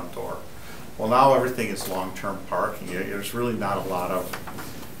to the front door. Well, now everything is long-term parking. There's really not a lot of.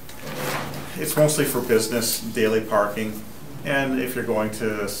 It's mostly for business, daily parking, and if you're going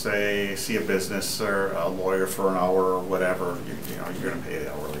to, say, see a business or a lawyer for an hour or whatever, you're going to pay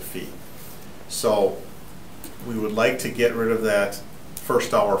the hourly fee. So we would like to get rid of that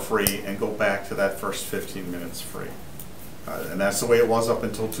first hour free and go back to that first 15 minutes free. And that's the way it was up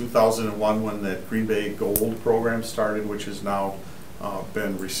until 2001 when the Green Bay Gold program started, which has now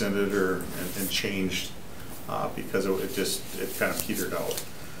been rescinded and changed because it kind of petered out.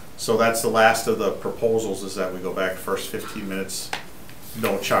 So that's the last of the proposals, is that we go back first 15 minutes,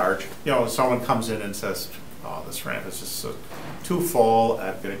 no charge. You know, if someone comes in and says, oh, this ramp is just too full,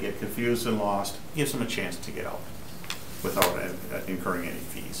 I'm going to get confused and lost, gives them a chance to get out without incurring any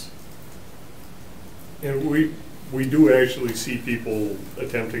fees. And we do actually see people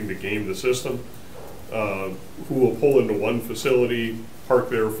attempting to game the system, who will pull into one facility, park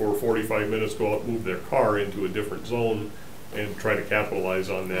there for 45 minutes, go out, move their car into a different zone, and try to capitalize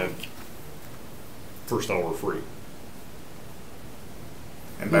on that first hour free.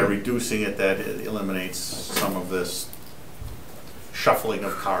 And by reducing it, that it eliminates some of this shuffling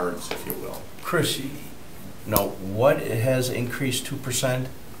of cards, if you will. Chris, what has increased 2%?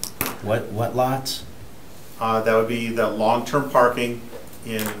 What lots? That would be the long-term parking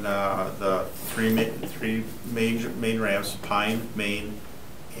in the three main ramps: Pine, Main,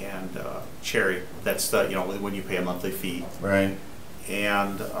 and Cherry. That's when you pay a monthly fee. Right.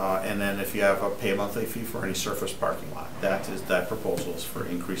 And then if you pay a monthly fee for any surface parking lot, that proposal is for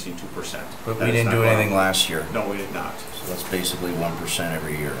increasing 2%. But we didn't do anything last year. No, we did not. So that's basically 1%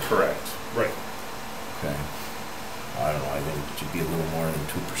 every year. Correct. Right. Okay. I don't know. I think it should be a little more than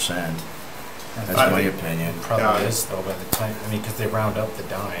 2%. That's I my think opinion. Probably is though by the time, because they round up the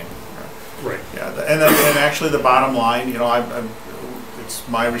dime. Right. Yeah, and actually the bottom line, it's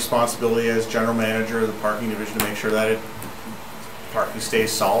my responsibility as general manager of the parking division to make sure that parking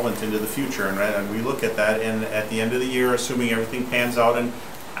stays solvent into the future, and we look at that, and at the end of the year, assuming everything pans out, and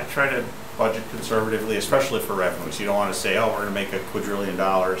I try to budget conservatively, especially for revenues. You don't want to say, oh, we're going to make $1 quadrillion,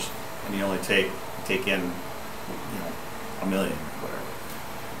 and you only take in, $1 million, whatever.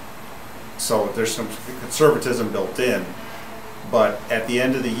 So there's some conservatism built in, but at the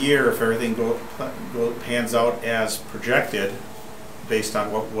end of the year, if everything pans out as projected, based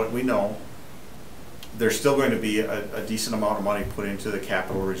on what we know, there's still going to be a decent amount of money put into the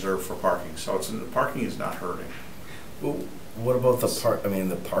capital reserve for parking. So parking is not hurting. Well, what about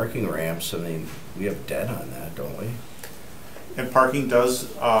the parking ramps? I mean, we have debt on that, don't we? And parking does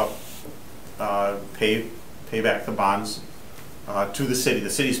pay back the bonds to the city. The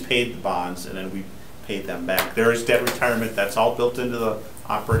city's paid the bonds, and then we paid them back. There is debt retirement. That's all built into the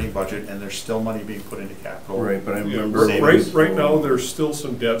operating budget, and there's still money being put into capital. Right, but I remember right now there's still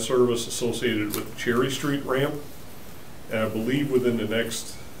some debt service associated with the Cherry Street ramp, and I believe within the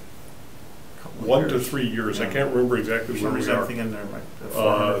next 1 to 3 years, I can't remember exactly where we are. Something in there, like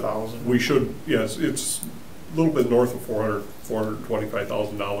 400,000. We should, yes, it's a little bit north of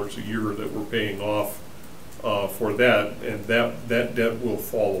 $425,000 a year that we're paying off for that, and that debt will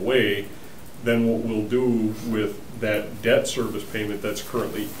fall away. Then what we'll do with that debt service payment that's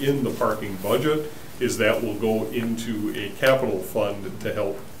currently in the parking budget is that will go into a capital fund to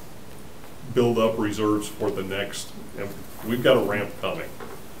help build up reserves for the next. And we've got a ramp coming.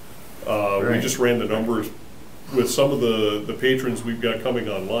 Right. We just ran the numbers with some of the patrons we've got coming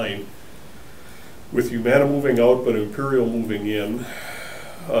online. With Humana moving out, but Imperial moving in.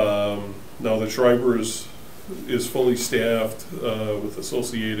 Now the Schreiber is fully staffed with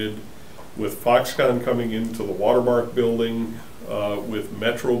Associated. With Foxconn coming into the Watermark building, with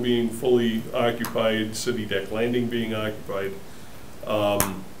Metro being fully occupied, City Deck Landing being occupied.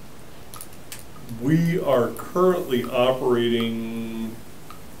 We are currently operating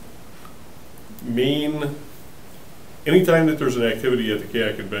Main. Anytime that there's an activity at the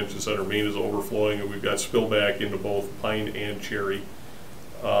KIA Convention Center, Main is overflowing, and we've got spillback into both Pine and Cherry.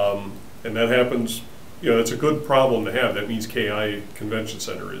 And that happens, that's a good problem to have. That means KI Convention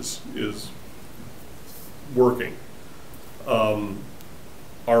Center is working.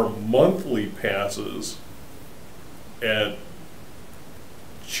 Our monthly passes at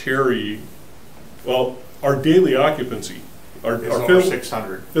Cherry, well, our daily occupancy, our over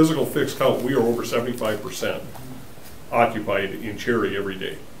 600. physical fixed count, we are over 75% occupied in Cherry every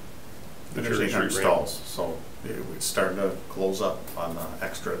day. The There's Cherry 800 Street ramp. stalls, so it's starting to close up on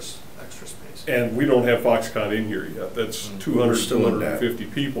extra space. And we don't have Foxconn in here yet. That's 200, We're still in that. 250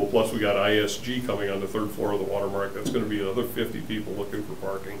 people, plus we got ISG coming on the third floor of the Watermark. That's gonna be another 50 people looking for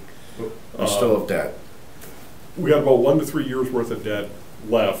parking. We still have debt. We got about 1 to 3 years worth of debt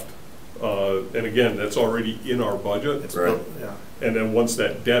left. And again, that's already in our budget. It's Right. built, yeah. And then once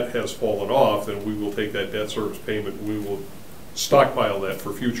that debt has fallen off, then we will take that debt service payment, we will stockpile that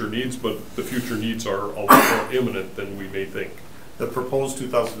for future needs, but the future needs are a lot more imminent than we may think. The proposed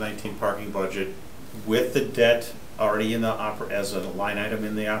 2019 parking budget, with the debt already in the as a line item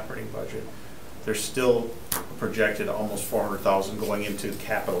in the operating budget, there's still projected almost 400,000 going into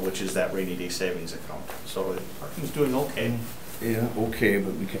capital, which is that rainy day savings account. So parking's doing okay. Yeah, okay,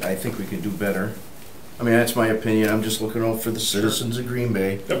 but I think we could do better. I mean, that's my opinion. I'm just looking out for the citizens of Green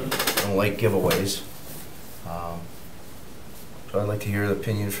Bay. Yep. I don't like giveaways. So I'd like to hear the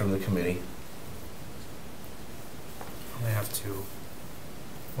opinion from the committee. I have to,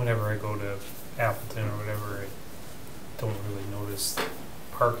 whenever I go to Appleton or whatever, I don't really notice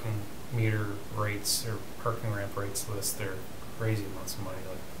parking meter rates or parking ramp rates list. They're crazy amounts of money,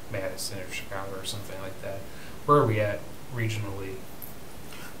 like Madison or Chicago or something like that. Where are we at regionally?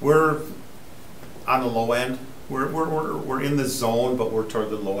 We're on the low end. We're in the zone, but we're toward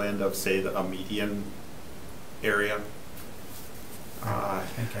the low end of, say, a median area. I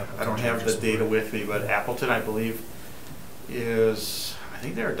don't have the data with me, but Appleton, I believe, I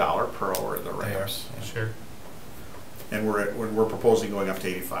think they're $1 per hour in the ramps. Sure. And we're proposing going up to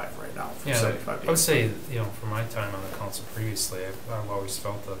 85 right now, from Yeah, 75 to I would say, 85. from my time on the council previously, I've always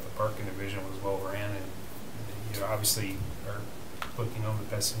felt that the parking division was well ran, and obviously are looking out the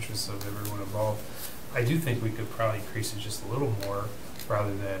best interests of everyone involved. I do think we could probably increase it just a little more,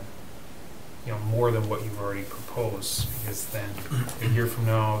 rather than more than what you've already proposed, because then a year from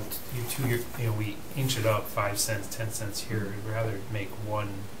now, 2 years, we inch it up 5 cents, 10 cents here. I'd rather make one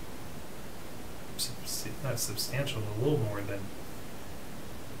not substantial, but a little more than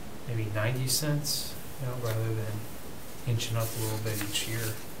maybe 90 cents, rather than inching up a little bit each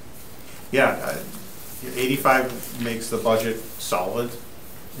year. Yeah, 85 makes the budget solid,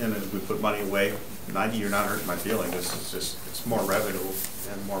 and if we put money away, 90, you're not hurting my feelings. It's more revenue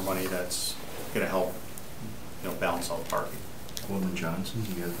and more money that's going to help, balance out parking. Alderman Johnson,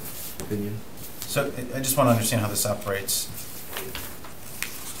 do you have an opinion? So I just want to understand how this operates.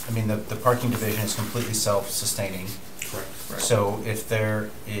 I mean, the parking division is completely self-sustaining. Correct. So if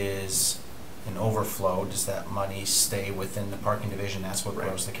there is an overflow, does that money stay within the parking division? That's what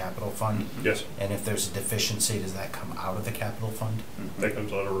grows the capital fund? Yes, And if there's a deficiency, does that come out of the capital fund? that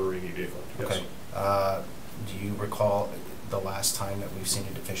comes out of a rainy day fund, yes. Okay. Do you recall the last time that we've seen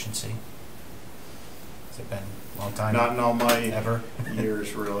a deficiency? Has it been a long time? Not in all my Ever?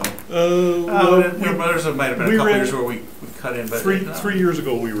 years, really. Well, There might have been we a couple ran- years where we cut in, but three years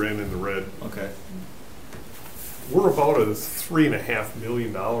ago, we ran in the red. Okay. We're about a $3.5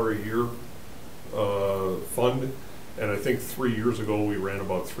 million a year fund, and I think 3 years ago we ran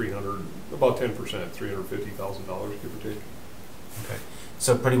about 10%, $350,000, give or take. Okay.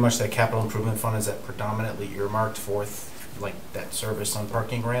 So pretty much that capital improvement fund, is that predominantly earmarked for that service on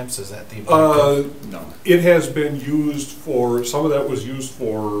parking ramps? Is that the objective? No. It has been used for, some of that was used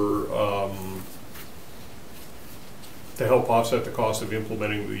for, to help offset the cost of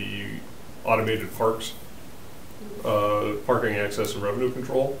implementing the automated parks, parking access and revenue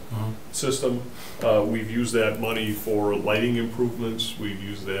control system. We've used that money for lighting improvements. We've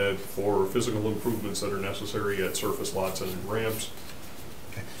used that for physical improvements that are necessary at surface lots and ramps.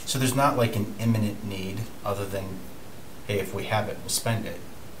 Okay. So there's not like an imminent need other than, hey, if we have it, we'll spend it.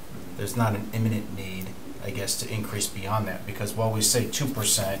 There's not an imminent need, I guess, to increase beyond that, because while we say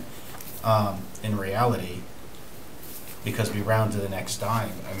 2%, in reality, because we round to the next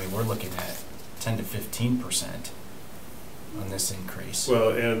dime, I mean, we're looking at 10 to 15%. on this increase. Well,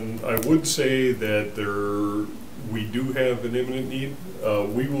 and I would say that we do have an imminent need.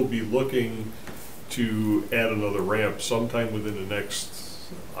 We will be looking to add another ramp sometime within the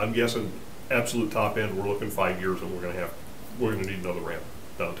next, I'm guessing, absolute top end, we're looking 5 years, and we're gonna need another ramp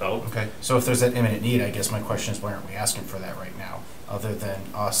downtown. Okay, so if there's that imminent need, I guess my question is, why aren't we asking for that right now? Other than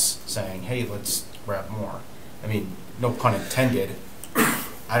us saying, hey, let's grab more. I mean, no pun intended,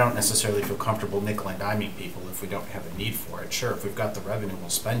 I don't necessarily feel comfortable nickel and diming people if we don't have a need for it. Sure, if we've got the revenue, we'll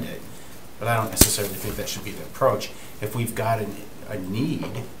spend it, but I don't necessarily think that should be the approach. If we've got a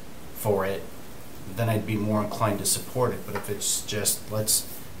need for it, then I'd be more inclined to support it. But if it's just, let's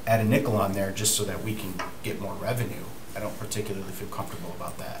add a nickel on there just so that we can get more revenue, I don't particularly feel comfortable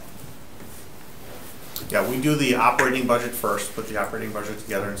about that. Yeah, we do the operating budget first, put the operating budget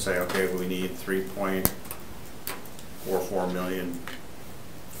together and say, okay, we need 3.44 million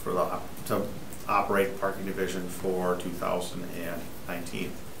for to operate parking division for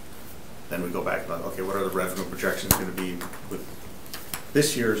 2019. Then we go back and like, okay, what are the revenue projections going to be with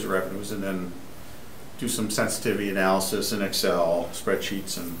this year's revenues, and then do some sensitivity analysis in Excel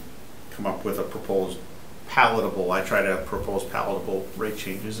spreadsheets and come up with a proposed palatable. I try to propose palatable rate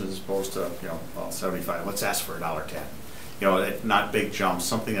changes as opposed to, you know, well, 75. Let's ask for $1.10. You know, not big jumps.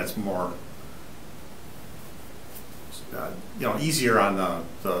 Something that's more, you know, easier on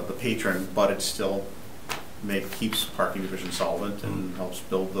the patron, but it still keeps parking division solvent and helps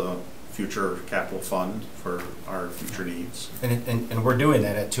build the future capital fund for our future needs. And we're doing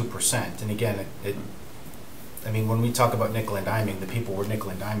that at 2%. And again, I mean, when we talk about nickel and diming, the people we're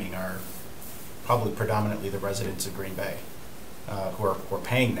nickel and diming are probably predominantly the residents of Green Bay who are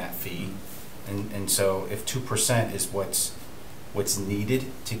paying that fee. And so if 2% is what's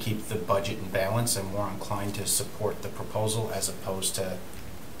needed to keep the budget in balance, I'm more inclined to support the proposal as opposed to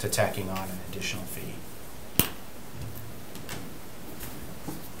tacking on an additional fee.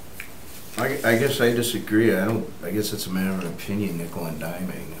 I guess I disagree. I guess it's a matter of opinion, nickel and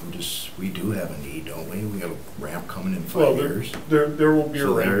diming. We do have a need, don't we? We have a ramp coming in 5 years. There will be a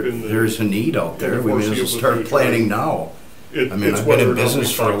ramp in the. There's a need out there. We may as well start planning now. I mean, I've been in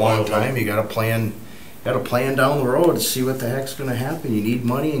business for a long time. You gotta plan down the road to see what the heck's gonna happen. You need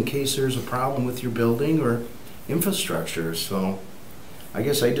money in case there's a problem with your building or infrastructure. So I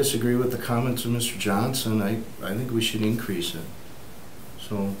guess I disagree with the comments of Mr. Johnson. I think we should increase it.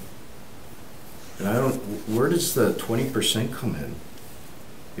 So. And where does the 20% come in?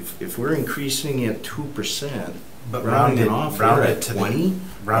 If we're increasing it 2%, but rounding off rounded to 20?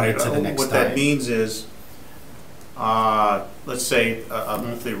 Rounded to the next What that means is, let's say a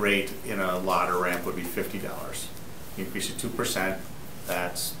monthly rate in a ladder ramp would be $50. You increase it 2%,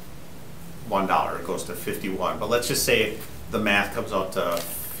 that's $1. It goes to 51. But let's just say the math comes out to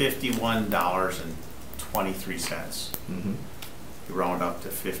 $51.23. Mm-hmm. You round up to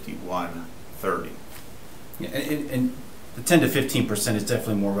 51.30. Yeah, and the 10 to 15% is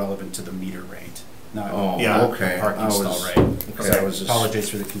definitely more relevant to the meter rate, not yeah, okay. the parking stall rate. Okay, I was just apologize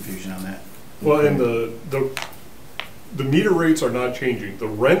for the confusion on that. Well, and the meter rates are not changing. The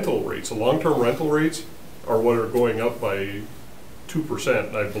rental rates, the long-term rental rates, are what are going up by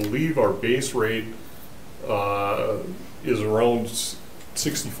 2%. I believe our base rate is around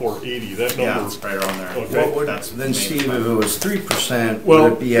 64.80. That number. Yeah, it's right around there. Okay. then Steve, if it was 3%, Well,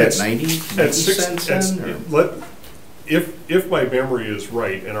 would it be at 90 cents then? If my memory is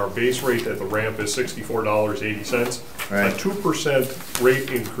right, and our base rate at the ramp is $64.80, Right. a 2% rate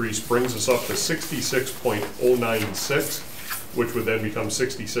increase brings us up to 66.096, which would then become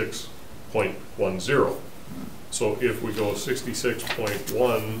 66.10. So if we go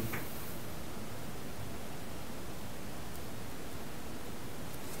 66.1.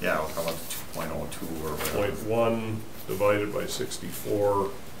 Yeah, it'll come up to 2.02 or whatever. 0.1 divided by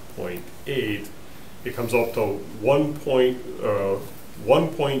 64.8, it comes up to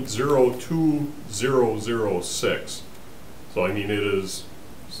 1.02006. So I mean, it is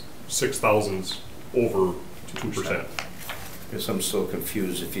 6 thousandths over 2%. Guess I'm still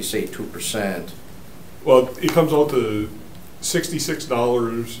confused. If you say 2%, Well, it comes out to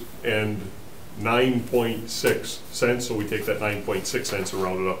 $66.09.6, so we take that 9.6 cents and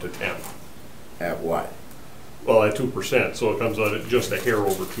round it up to 10. at what? Well, at 2%, so it comes out at just a hair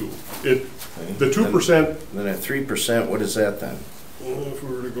over 2. The 2%. Then at 3%, what is that then? Well, if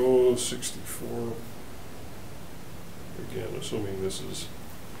we were to go 64, again, assuming this is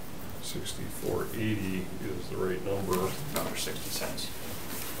 64.80 is the right number. Another 60 cents.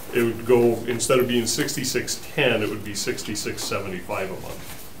 It would go, instead of being 66.10, it would be 66.75 a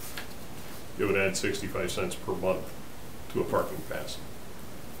month. It would add 65 cents per month to a parking pass.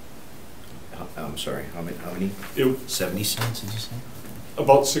 I'm sorry, how many? It, 70 cents, did you say?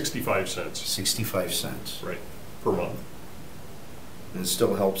 about 65 cents, 65 cents. right, per month. And it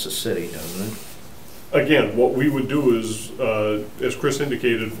still helps the city, doesn't it? Again, what we would do is, as Chris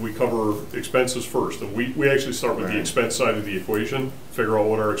indicated, we cover expenses first. And we actually start with the Right. expense side of the equation, figure out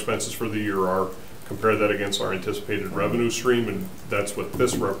what our expenses for the year are, compare that against our anticipated revenue stream, and that's what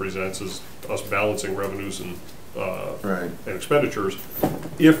this represents, is us balancing revenues and Right. and expenditures.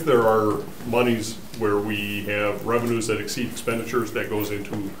 If there are monies where we have revenues that exceed expenditures, that goes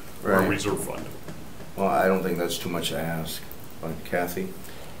into our Right. reserve fund. Well, I don't think that's too much to ask, but Kathy?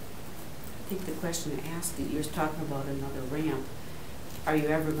 I think the question I asked you, you're talking about another ramp. Are you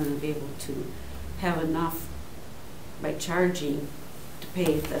ever gonna be able to have enough by charging to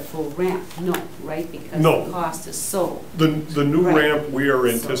pay the full ramp? No, right? Because No. the cost is so. The new Right. ramp we are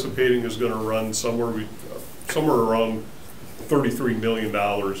anticipating is gonna run somewhere around $33 million,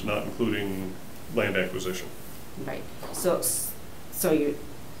 not including land acquisition. Right, so you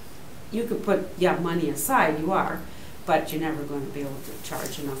could put, money aside, you are, but you're never gonna be able to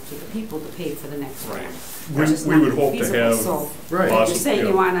charge enough to the people to pay for the next Right. ramp. We Which is we not would hope to feasible. have. So, Right. you're Awesome, saying yeah.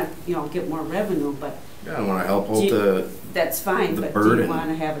 you wanna, get more revenue, but Yeah, I wanna help out Do you- the, that's fine, The but do burden. you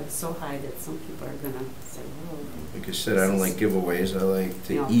wanna have it so high that some people are gonna say, oh, like I said, I don't like giveaways, I like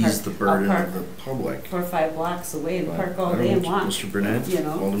to You know, ease park- the burden park of the public. 4 or 5 blocks away and But park I all don't day and know, watch, Mr. Burnett, you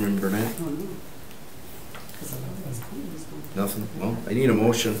know? Alderman I Burnett, don't know. 'Cause otherwise, companies don't- nothing? Well, I need a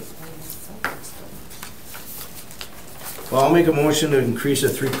motion. Well, I'll make a motion to increase it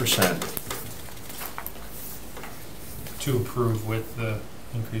 3%. To approve with the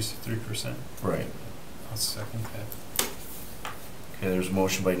increase of 3%. Right. I'll second that. Okay, there's a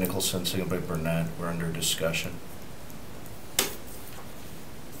motion by Nicholson, second by Burnett. We're under discussion.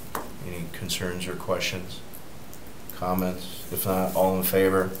 Any concerns or questions? Comments? If not, all in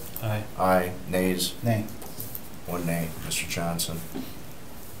favor? Aye. Aye. Nays? Nay. 1 nay. Mr. Johnson.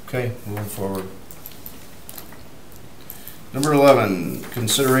 Okay, moving forward. Number 11,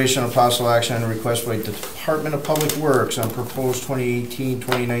 consideration of possible action on a request by the Department of Public Works on proposed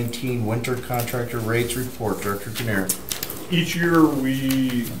 2018-2019 winter contractor rates report. Director Kinnear. Each year,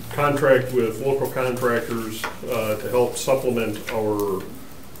 we contract with local contractors to help supplement our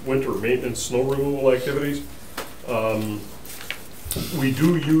winter maintenance snow removal activities. We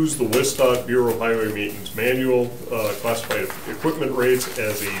do use the WISDOT Bureau of Highway Maintenance manual, classified equipment rates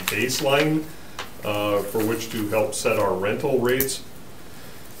as a baseline for which to help set our rental rates.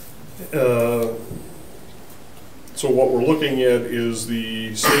 So what we're looking at is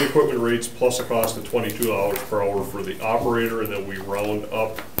the state equipment rates plus a cost of $22 per hour for the operator, and then we round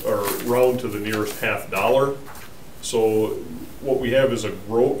up, or round to the nearest $half. So what we have is a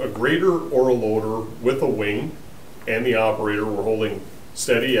grader or a loader with a wing, and the operator, we're holding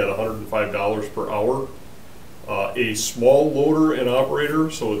steady at $105 per hour. A small loader and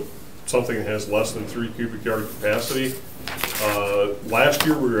operator, so something that has less than 3 cubic yard capacity. Last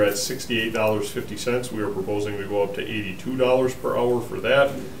year we were at $68.50. We are proposing to go up to $82 per hour for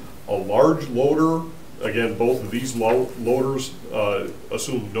that. A large loader, again, both of these loaders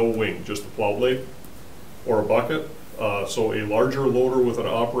assume no wing, just a plow blade or a bucket. So a larger loader with an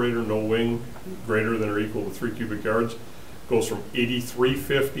operator, no wing, greater than or equal to 3 cubic yards, goes from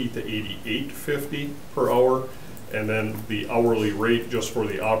 $83.50 to $88.50 per hour. And then the hourly rate just for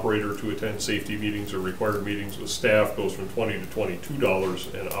the operator to attend safety meetings or required meetings with staff goes from $20 to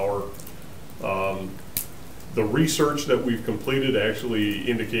 $22 an hour. The research that we've completed actually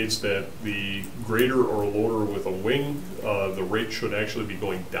indicates that the grader or loader with a wing, the rate should actually be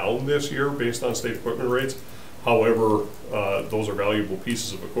going down this year based on state equipment rates. However, those are valuable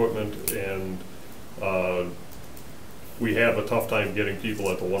pieces of equipment, and we have a tough time getting people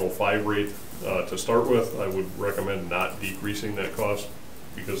at the 105 rate to start with. I would recommend not decreasing that cost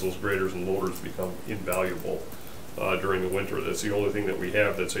because those graders and loaders become invaluable during the winter. That's the only thing that we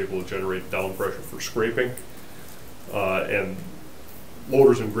have that's able to generate down pressure for scraping. And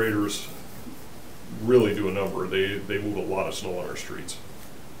loaders and graders really do a number. They move a lot of snow on our streets.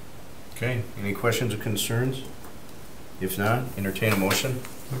 Okay, any questions or concerns? If not, entertain a motion.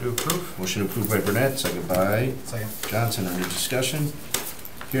 Move to approve. Motion approved by Burnett, second by Second. Johnson. Under discussion.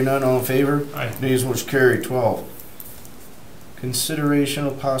 Hear none, all in favor? Aye. Nays, motion carried. 12. Consideration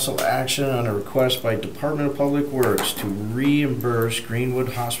of possible action on a request by Department of Public Works to reimburse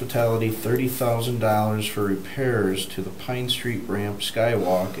Greenwood Hospitality $30,000 for repairs to the Pine Street ramp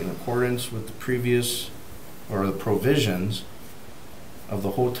skywalk in accordance with the the provisions of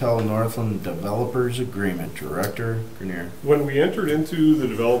the Hotel Northland Developers Agreement. Director Grenier. When we entered into the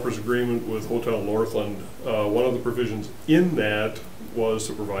developers agreement with Hotel Northland, one of the provisions in that was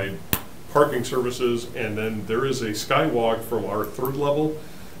to provide parking services, and then there is a skywalk from our 3rd level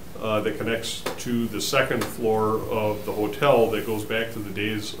that connects to the 2nd floor of the hotel that goes back to the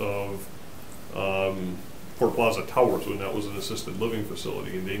days of Port Plaza Towers, when that was an assisted living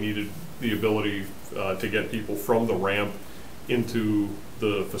facility, and they needed the ability to get people from the ramp into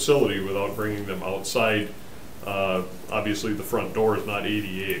the facility without bringing them outside. Obviously, the front door is not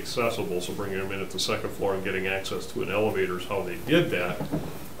ADA accessible, so bringing them in at the 2nd floor and getting access to an elevator is how they did that.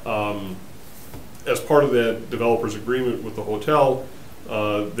 As part of that developer's agreement with the hotel,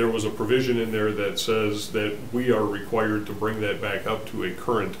 there was a provision in there that says that we are required to bring that back up to a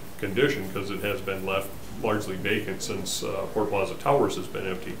current condition because it has been left largely vacant since Port Plaza Towers has been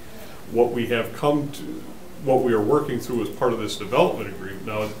empty. What we have come to, what we are working through as part of this development agreement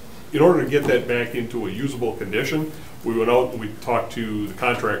now, in order to get that back into a usable condition, we went out and we talked to the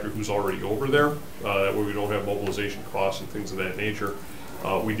contractor who's already over there. That way we don't have mobilization costs and things of that nature.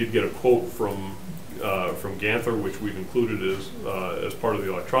 We did get a quote from Ganther, which we've included as part of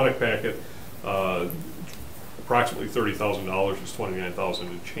the electronic packet. Approximately $30,000 is $29,000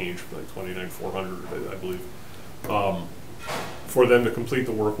 and change, like $29,400, I believe, for them to complete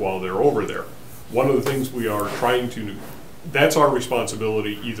the work while they're over there. One of the things we are trying to, that's our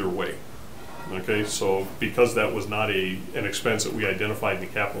responsibility either way. Okay, so because that was not an expense that we identified in the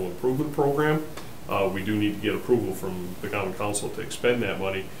capital improvement program, we do need to get approval from the common council to expend that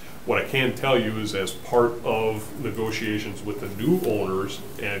money. What I can tell you is, as part of negotiations with the new owners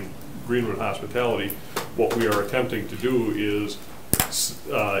and Greenwood Hospitality, what we are attempting to do is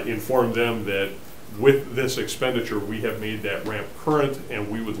inform them that with this expenditure, we have made that ramp current,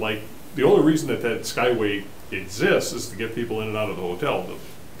 and we would like, the only reason that that skyway exists is to get people in and out of the hotel.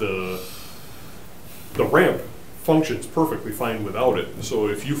 The ramp functions perfectly fine without it. So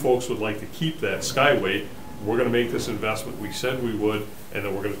if you folks would like to keep that skyway, we're going to make this investment we said we would, and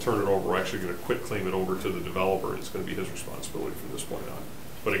then we're going to turn it over. We're actually going to quit claim it over to the developer. It's going to be his responsibility from this point on.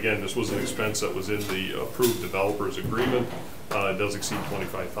 But again, this was an expense that was in the approved developer's agreement. It does exceed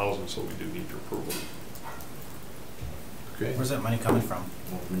 $25,000, so we do need your approval. Okay. Where's that money coming from?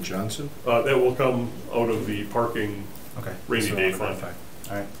 Alderman Johnson? That will come out of the parking rainy day fund.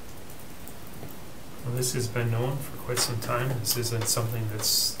 All right. Well, this has been known for quite some time. This isn't something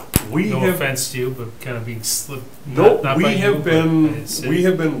that's, We no have, offense to you, but kind of being slipped. no, not we by have you, been, but by the city. we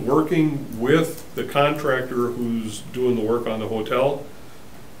have been working with the contractor who's doing the work on the hotel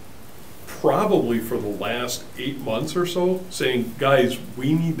probably for the last 8 months or so, saying, guys,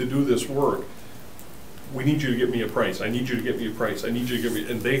 we need to do this work. We need you to get me a price. I need you to get me a price. I need you to get me,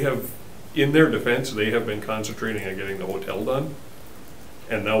 and they have, in their defense, they have been concentrating on getting the hotel done.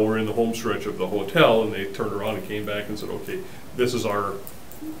 And now we're in the home stretch of the hotel, and they turned around and came back and said, okay, this is our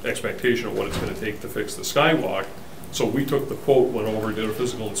expectation of what it's going to take to fix the skywalk. So we took the quote, went over, did a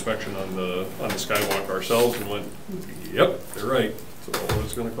physical inspection on the skywalk ourselves, and went, yep, they're right. So what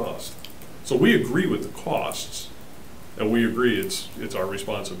it's going to cost. So we agree with the costs, and we agree it's our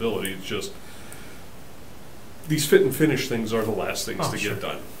responsibility. It's just these fit and finish things are the last things to get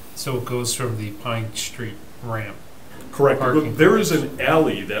done. So it goes from the Pine Street ramp. Correct. Parking There is an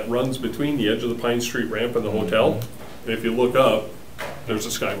alley that runs between the edge of the Pine Street ramp and the hotel. And if you look up, there's a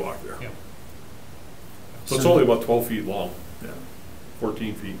skywalk there. Yeah. So it's only about 12 feet long. Yeah.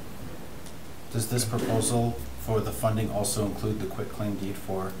 14 feet. Does this proposal for the funding also include the quitclaim deed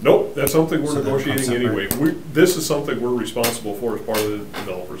for? Nope, that's something we're So that becomes negotiating anyway. separate? This is something we're responsible for as part of the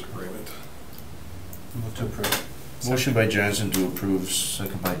developer's agreement. Move to approve. Motion by Johnson to approve,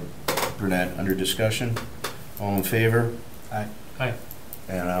 second by Burnett. Under discussion. All in favor? Aye. Aye.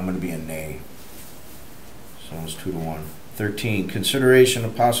 And I'm going to be a nay. So it's 2-1. 13, consideration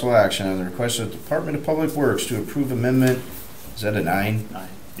of possible action on the request of the Department of Public Works to approve amendment, is that a 9?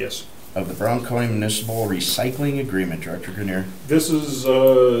 Yes. Of the Brown County Municipal Recycling Agreement. Director Grenier. This is,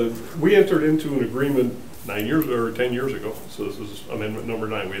 we entered into an agreement 9 years or 10 years ago. So this is amendment number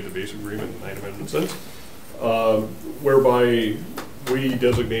 9. We had the base agreement, 9 amendments since, whereby we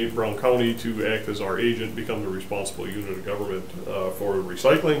designate Brown County to act as our agent, become the responsible unit of government for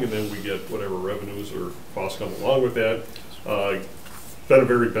recycling, and then we get whatever revenues or costs come along with that. Been a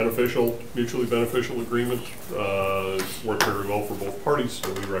very beneficial, mutually beneficial agreement. Worked very well for both parties,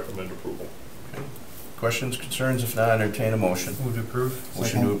 so we recommend approval. Okay. Questions, concerns? If not, entertain a motion. Move to approve.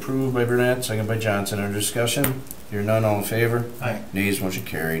 Motion to approve by Burnett, second by Johnson. Under discussion. Hear none, all in favor? Aye. Nays, motion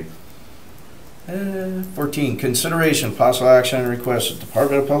carried. 14, consideration, possible action on request of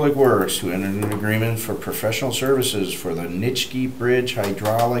Department of Public Works to enter an agreement for professional services for the Nitschke Bridge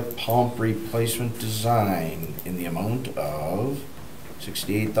hydraulic pump replacement design in the amount of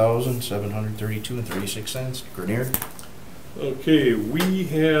 $68,732.36. Grenier. Okay, we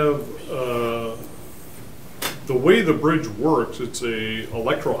have, the way the bridge works, it's a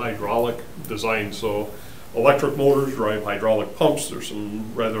electro-hydraulic design, so electric motors drive hydraulic pumps. There's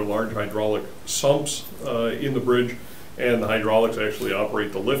some rather large hydraulic sumps in the bridge, and the hydraulics actually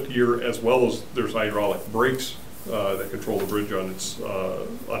operate the lift gear, as well as there's hydraulic brakes that control the bridge on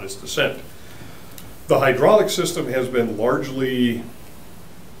its descent. The hydraulic system has been largely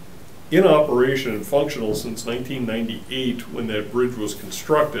in operation and functional since 1998 when that bridge was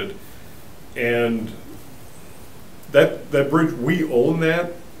constructed, and that bridge, we own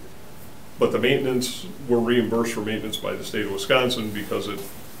that, but the maintenance, we're reimbursed for maintenance by the state of Wisconsin because it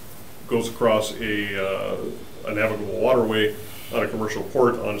goes across a navigable waterway on a commercial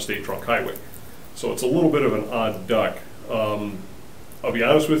port on a state trunk highway. So it's a little bit of an odd duck. I'll be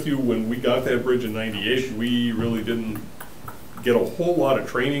honest with you, when we got that bridge in '98, we really didn't get a whole lot of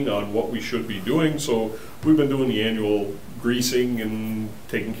training on what we should be doing, so we've been doing the annual greasing and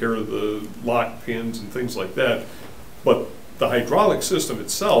taking care of the lock pins and things like that. But the hydraulic system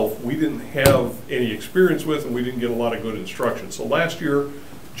itself, we didn't have any experience with, and we didn't get a lot of good instruction. So last year,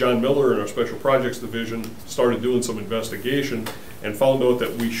 John Miller in our Special Projects Division started doing some investigation and found out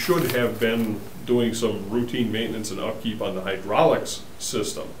that we should have been doing some routine maintenance and upkeep on the hydraulics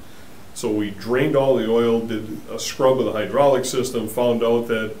system. So we drained all the oil, did a scrub of the hydraulic system, found out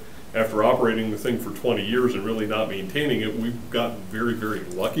that after operating the thing for 20 years and really not maintaining it, we've gotten very, very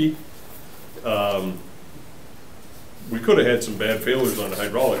lucky. We could have had some bad failures on the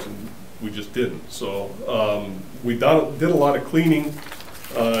hydraulics, and we just didn't. So we did a lot of cleaning,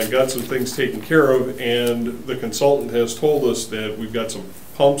 got some things taken care of, and the consultant has told us that we've got some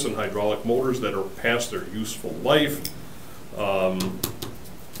pumps and hydraulic motors that are past their useful life.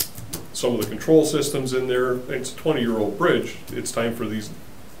 Some of the control systems in there, it's a 20-year-old bridge. It's time for these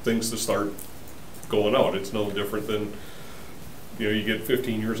things to start going out. It's no different than, you get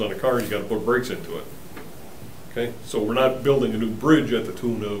 15 years on a car and you got to put brakes into it. Okay, so we're not building a new bridge at the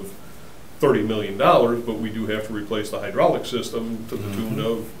tune of $30 million, but we do have to replace the hydraulic system to the tune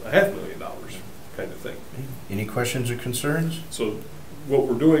of $500,000 kind of thing. Any questions or concerns? So what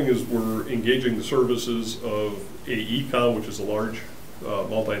we're doing is we're engaging the services of AECOM, which is a large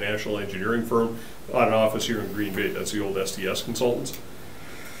multinational engineering firm, on an office here in Green Bay. That's the old STS consultants,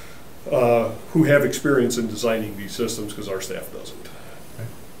 who have experience in designing these systems because our staff doesn't. Okay.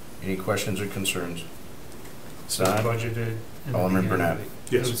 Any questions or concerns? So it's budgeted. Alderman Burnett.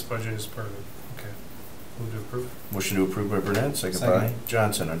 Yes. It's budgeted as part of it. Okay. Move to approve. Motion to approve by Burnett, second by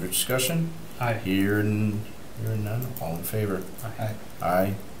Johnson. Under discussion? Aye. Hearing none, all in favor? Aye.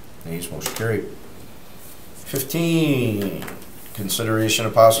 Aye. Nays, motion carried. 15, consideration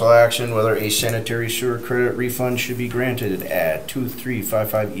of possible action whether a sanitary sewer credit refund should be granted at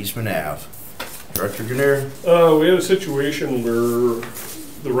 2355 Eastman Ave. Director Grenier? We had a situation where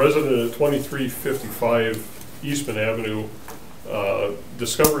the resident at 2355 Eastman Avenue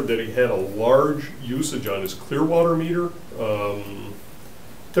discovered that he had a large usage on his clear water meter.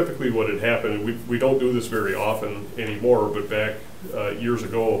 Typically what had happened, we don't do this very often anymore, but back years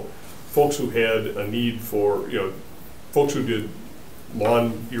ago, folks who had a need for, folks who did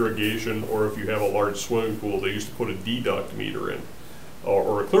lawn irrigation, or if you have a large swimming pool, they used to put a deduct meter in,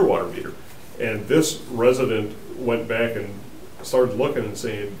 or a clear water meter. And this resident went back and started looking and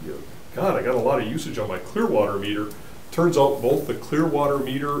saying, God, I got a lot of usage on my clear water meter. Turns out both the clear water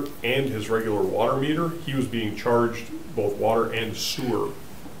meter and his regular water meter, he was being charged both water and sewer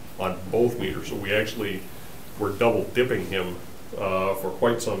on both meters. So we actually were double dipping him for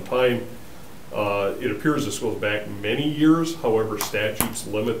quite some time. It appears this goes back many years. However, statutes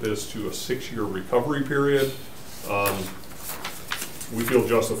limit this to a 6-year recovery period. We feel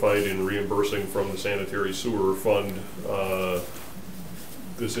justified in reimbursing from the sanitary sewer fund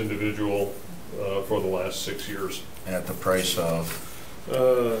this individual for the last 6 years. At the price of?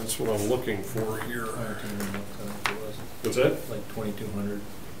 That's what I'm looking for here. What's that? Like 2,200.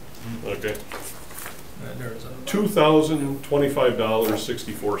 Okay. There's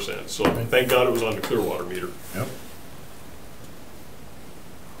 $2,025.64. So thank God it was on the clear water meter. Yep.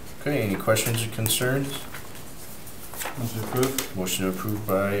 Okay, any questions or concerns? Motion approved. Motion approved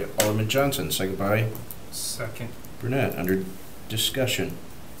by Alderman Johnson, second by Second. Burnett. Under discussion.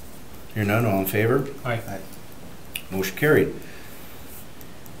 Hearing none, all in favor? Aye. Motion carried.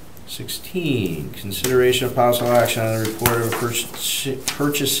 16, consideration of possible action on the report of a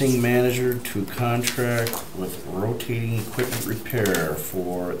purchasing manager to contract with rotating equipment repair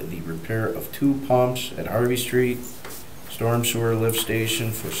for the repair of 2 pumps at Harvey Street Storm Sewer Lift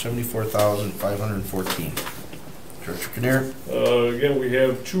Station for $74,514. Director Kinnear? Again, we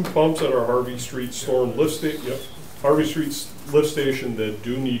have 2 pumps at our Harvey Street Storm Lift Station. Yep. Harvey Street's lift station that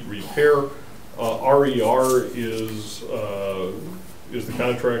do need repair. RER is the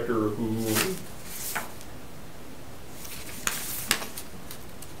contractor who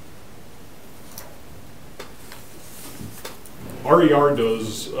RER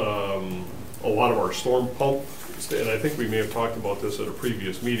does a lot of our storm pump, and I think we may have talked about this at a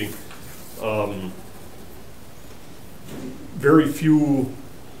previous meeting. Very few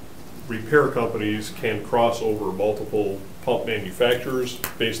repair companies can cross over multiple pump manufacturers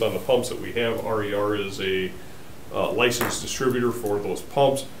based on the pumps that we have. RER is a licensed distributor for those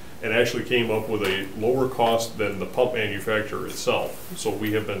pumps and actually came up with a lower cost than the pump manufacturer itself. So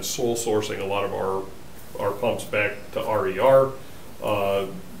we have been sole sourcing a lot of our pumps back to RER.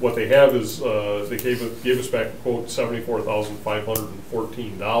 What they have is they gave us back a quote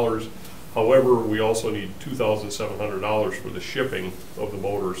 $74,514. However, we also need $2,700 for the shipping of the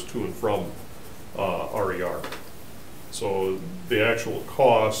motors to and from RER. So the actual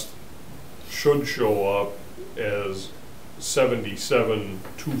cost should show up as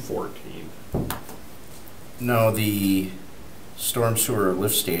 $77,214. Now, the storm sewer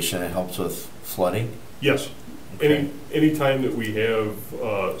lift station, it helps with flooding? Yes. Okay. Any time that we have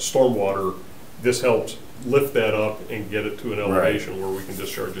stormwater, this helps lift that up and get it to an elevation where we can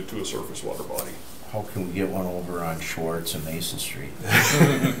discharge it to a surface water body. How can we get one over on Schwartz and Mason Street?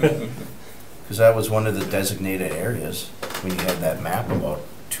 Because that was one of the designated areas when you had that map about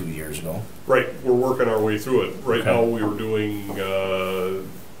 2 years ago. Right, we're working our way through it. Right Okay. now, we were doing the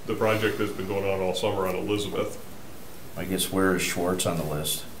project that's been going on all summer on Elizabeth. I guess where is Schwartz on the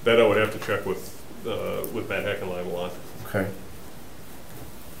list? That I would have to check with Matt Heckenheim on. Okay.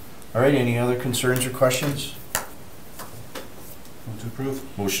 All right, any other concerns or questions? Move to approve.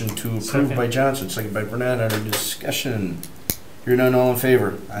 Motion to approve Second. by Johnson, second by Burnett, under discussion. Hearing none, all in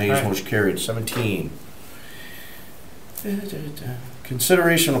favor? Nays, Aye. motion carried. 17.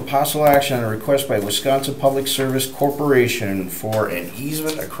 Consideration of possible action on a request by Wisconsin Public Service Corporation for an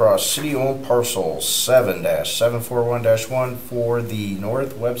easement across city-owned parcel 7-741-1 for the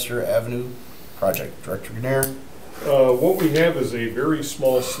North Webster Avenue project. Director Grenier? What we have is a very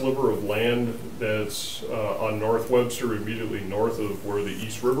small sliver of land that's on North Webster, immediately north of where the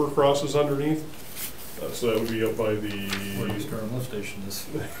East River crosses underneath. So that would be up by Where the the, Star Lift Station is.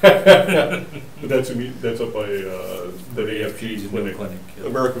 that's up by the AFG clinic. Yeah.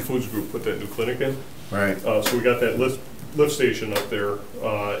 American Foods Group put that new clinic in. Right. So we got that lift station up there,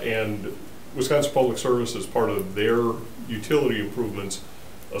 and Wisconsin Public Service, as part of their utility improvements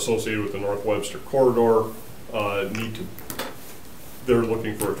associated with the North Webster corridor, they're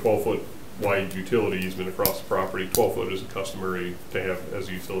looking for a 12-foot wide utility easement across the property. 12 foot is customary to have as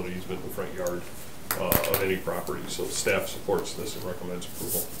a utility easement in the front yard of any property. So staff supports this and recommends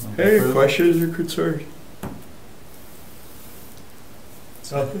approval. Hey, questions or concerns?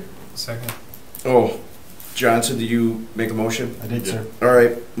 Second. Oh, Johnson, did you make a motion? I did, sir. All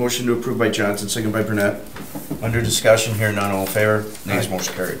right, motion to approve by Johnson, second by Burnett. Under discussion, here none, all in favor? Nays,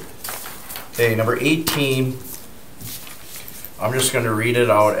 motion carried. Okay, number 18, I'm just going to read it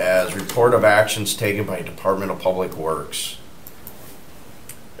out as report of actions taken by Department of Public Works.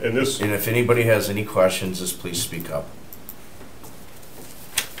 And this, And if anybody has any questions, just please speak up.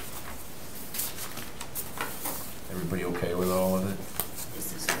 Everybody okay with all of it?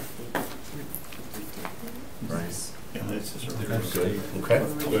 This is what they- Right. Yeah, this is Good, okay,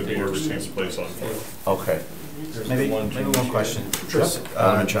 would be a received place on file. okay. Maybe one question. Sure.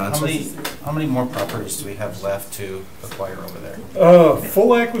 Alderman Johnson. How many more properties do we have left to acquire over there?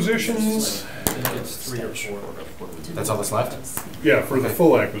 Full acquisitions, I think it's 3 or 4. That's all that's left? yeah, for the Okay.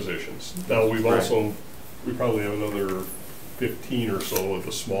 full acquisitions. Now, we've Right. also, we probably have another 15 or so of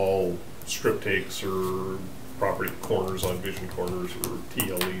the small strip takes or property corners on vision corners or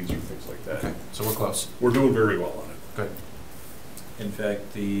TLEs or things like that. Okay, so we're close. We're doing very well on it. Good. In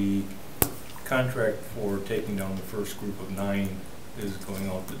fact, the contract for taking down the first group of 9 is going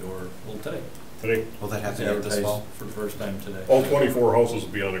out the door today. Today, Will that have It's to get this advertised fall? for the first time today. all 24 houses will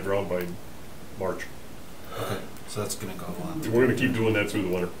be on the ground by March. Okay, so that's gonna go on. We're gonna keep doing that through the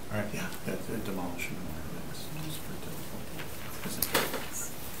winter. All right, Yeah, demolition.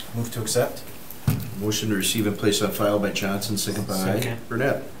 move to accept? Motion to receive and place on file by Johnson, second by Second.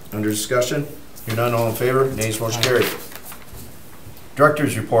 Burnett. Under discussion, here none, all in favor? Nays, motion carried.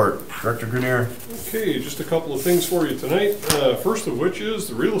 Director's report, Director Grenier. Okay, just a couple of things for you tonight. First of which is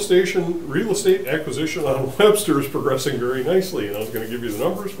the real estate acquisition on Webster is progressing very nicely, and I was going to give you the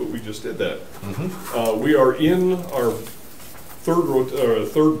numbers, but we just did that. We are in our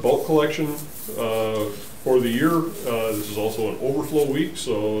third bulk collection for the year. This is also an overflow week,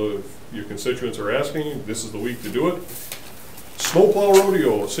 so if your constituents are asking, this is the week to do it. Snowplow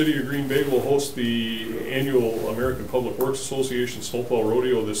Rodeo. City of Green Bay will host the annual American Public Works Association Snowplow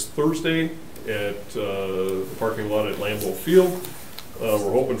Rodeo this Thursday at the parking lot at Lambeau Field.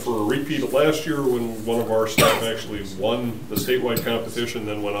 We're hoping for a repeat of last year when one of our staff actually won the statewide competition,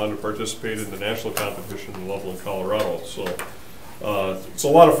 then went on to participate in the national competition in Loveland, Colorado. So it's a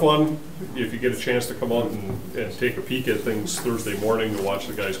lot of fun. If you get a chance to come out and take a peek at things Thursday morning to watch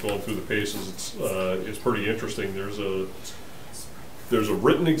the guys going through the paces, it's pretty interesting. There's a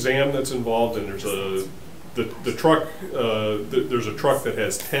written exam that's involved, and there's the truck. There's a truck that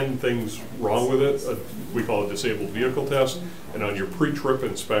has 10 things wrong with it. We call it a disabled vehicle test. And on your pre-trip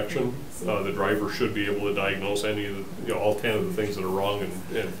inspection, the driver should be able to diagnose any of the, all 10 of the things that are wrong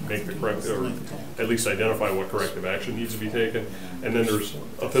and make the correct, or at least identify what corrective action needs to be taken. And then there's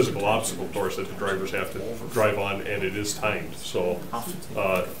a physical obstacle course that the drivers have to drive on, and it is timed. So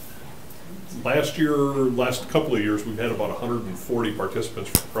last couple of years, we've had about 140 participants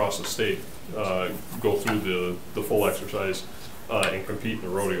from across the state go through the full exercise and compete in the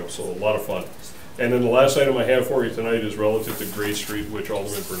rodeo, so a lot of fun. And then the last item I have for you tonight is relative to Gray Street, which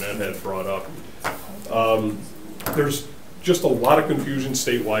Alderman Burnett had brought up. There's just a lot of confusion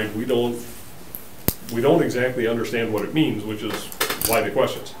statewide. We don't exactly understand what it means, which is why the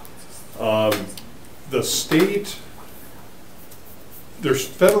questions. The state, there's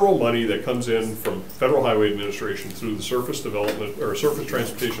federal money that comes in from Federal Highway Administration through the Surface Development or Surface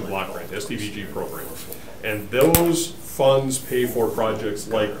Transportation Block Grant, STVG program. And those funds pay for projects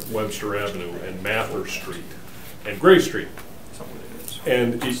like Webster Avenue and Mather Street and Gray Street.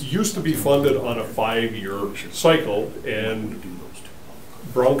 And it used to be funded on a 5-year cycle, and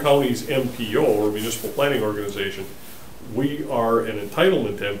Brown County's MPO, or Municipal Planning Organization, we are an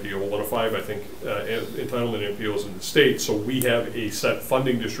entitlement MPO, one of 5, I think, entitlement MPOs in the state, so we have a set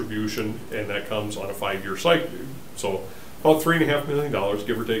funding distribution, and that comes on a 5-year cycle. So about $3.5 million,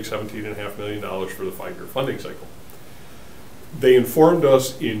 give or take $17.5 million for the 5-year funding cycle. They informed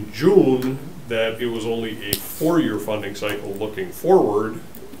us in June that it was only a 4-year funding cycle looking forward,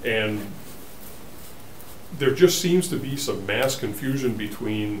 and there just seems to be some mass confusion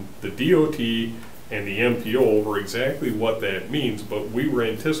between the DOT and the MPO over exactly what that means, but we were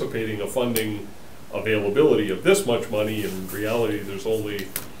anticipating a funding availability of this much money. In reality, there's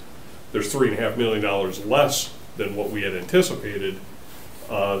 $3.5 million less than what we had anticipated.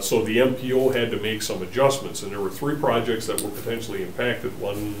 So the MPO had to make some adjustments, and there were 3 projects that were potentially impacted,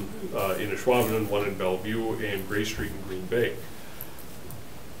 one in Ashwaubenon, one in Bellevue, and Gray Street in Green Bay.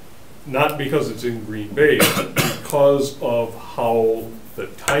 Not because it's in Green Bay, but because of how the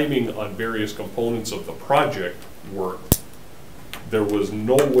timing on various components of the project worked. There was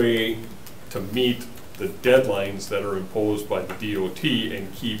no way to meet the deadlines that are imposed by the DOT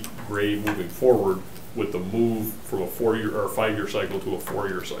and keep Gray moving forward with the move from a 4-year or 5-year cycle to a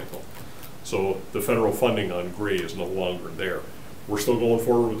 4-year cycle. So the federal funding on Gray is no longer there. We're still going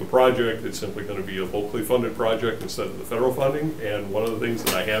forward with the project. It's simply going to be a locally funded project instead of the federal funding. And one of the things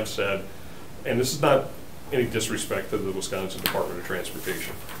that I have said, and this is not any disrespect to the Wisconsin Department of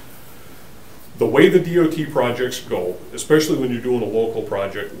Transportation, the way the DOT projects go, especially when you're doing a local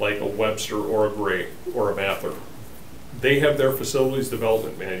project like a Webster or a Gray or a Mather, they have their facilities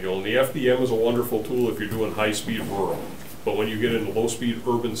development manual, and the FDM is a wonderful tool if you're doing high-speed rural. But when you get into low-speed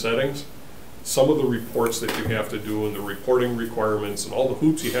urban settings, some of the reports that you have to do and the reporting requirements and all the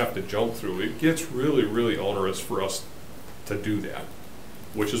hoops you have to jump through, it gets really, really onerous for us to do that,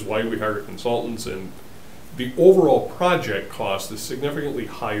 which is why we hire consultants, and the overall project cost is significantly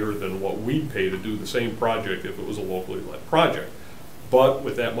higher than what we'd pay to do the same project if it was a locally led project. But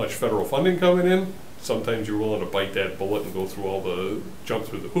with that much federal funding coming in, sometimes you're willing to bite that bullet and go through jump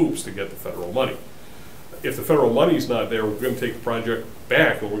through the hoops to get the federal money. If the federal money's not there, we're going to take the project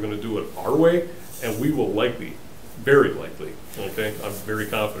back and we're going to do it our way, and we will likely, very likely, okay, I'm very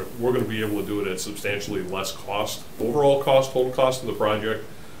confident, we're going to be able to do it at substantially less cost, overall cost, total cost of the project,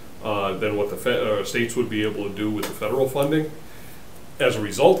 than what the states would be able to do with the federal funding. As a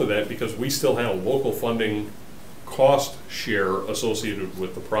result of that, because we still have a local funding cost share associated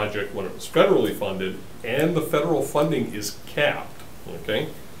with the project when it was federally funded, and the federal funding is capped, okay?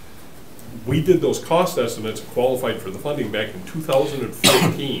 We did those cost estimates, qualified for the funding back in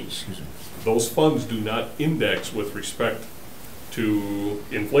 2014. Those funds do not index with respect to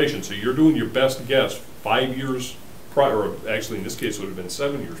inflation, so you're doing your best guess 5 years prior, or actually in this case it would have been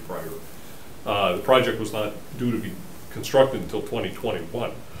 7 years prior. The project was not due to be constructed until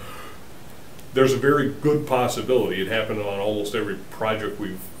 2021. there's a very good possibility, it happened on almost every project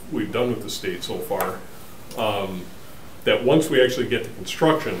we've done with the state so far, that once we actually get to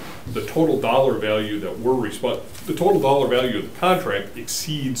construction, the total dollar value that the total dollar value of the contract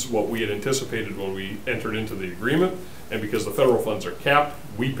exceeds what we had anticipated when we entered into the agreement. And because the federal funds are capped,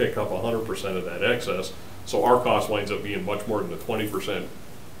 we pick up 100% of that excess. So our cost winds up being much more than the 20%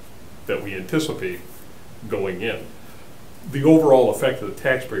 that we anticipate going in. The overall effect of the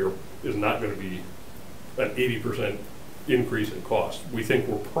taxpayer is not going to be an 80% increase in cost. We think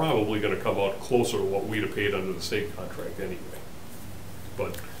we're probably going to come out closer to what we'd have paid under the state contract anyway.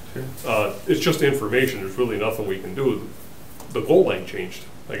 But it's just information. There's really nothing we can do. The goal line changed,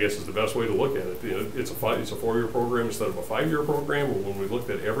 I guess, is the best way to look at it. You know, it's a 4-year program instead of a 5-year program. When we looked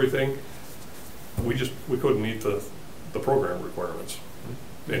at everything, we couldn't meet the program requirements.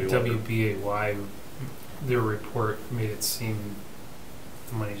 WBAY, their report made it seem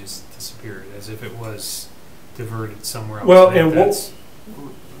the money just disappeared, as if it was diverted somewhere else. Well, and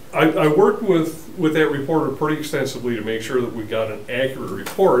I worked with that reporter pretty extensively to make sure that we got an accurate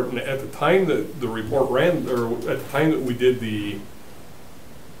report. And at the time that the report ran, or at the time that we did the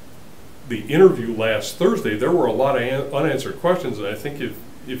interview last Thursday, there were a lot of unanswered questions. And I think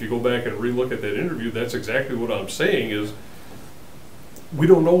if you go back and relook at that interview, that's exactly what I'm saying is, we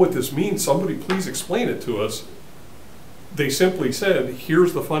don't know what this means. Somebody please explain it to us. They simply said,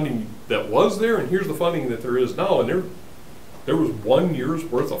 here's the funding that was there and here's the funding that there is now. And there was 1 year's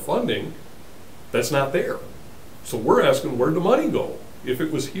worth of funding that's not there. So we're asking, where'd the money go? If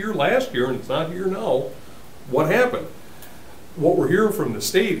it was here last year and it's not here now, what happened? What we're hearing from the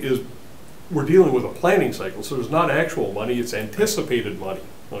state is we're dealing with a planning cycle. So there's not actual money, it's anticipated money,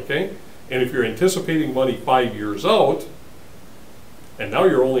 okay? And if you're anticipating money 5 years out, and now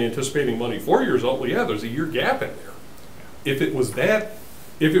you're only anticipating money 4 years out, well, yeah, there's a year gap in there. If it was that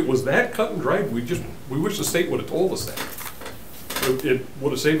cut and dried, we wish the state would have told us that. It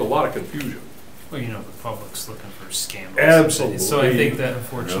would have saved a lot of confusion. Well, you know, the public's looking for scandals. Absolutely. So I think that,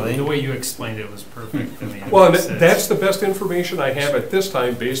 unfortunately, Really? the way you explained it was perfect. I mean, Well, that's the best information I have at this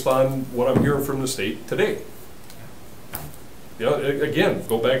time based on what I'm hearing from the state today. You know, again,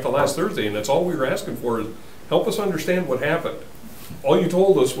 go back to last Thursday, and that's all we were asking for is help us understand what happened. All you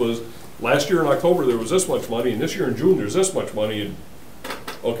told us was last year in October there was this much money, and this year in June there's this much money, and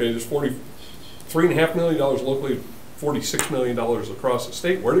okay, there's $43.5 million locally, $46 million across the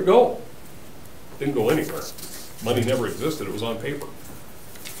state. Where'd it go? Didn't go anywhere. Money never existed. It was on paper.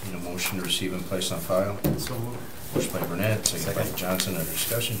 Need a motion to receive and place on file. So Motion by Burnett, second by Johnson. Under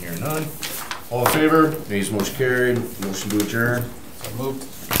discussion, here none. All in favor? Nays, motion carried. Motion to adjourn. So moved.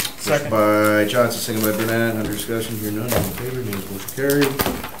 Motion by Johnson, second by Burnett. Under discussion, here none. All in favor? Nays, motion carried.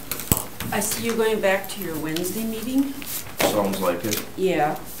 I see you going back to your Wednesday meeting. Sounds like it.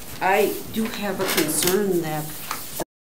 Yeah, I do have a concern that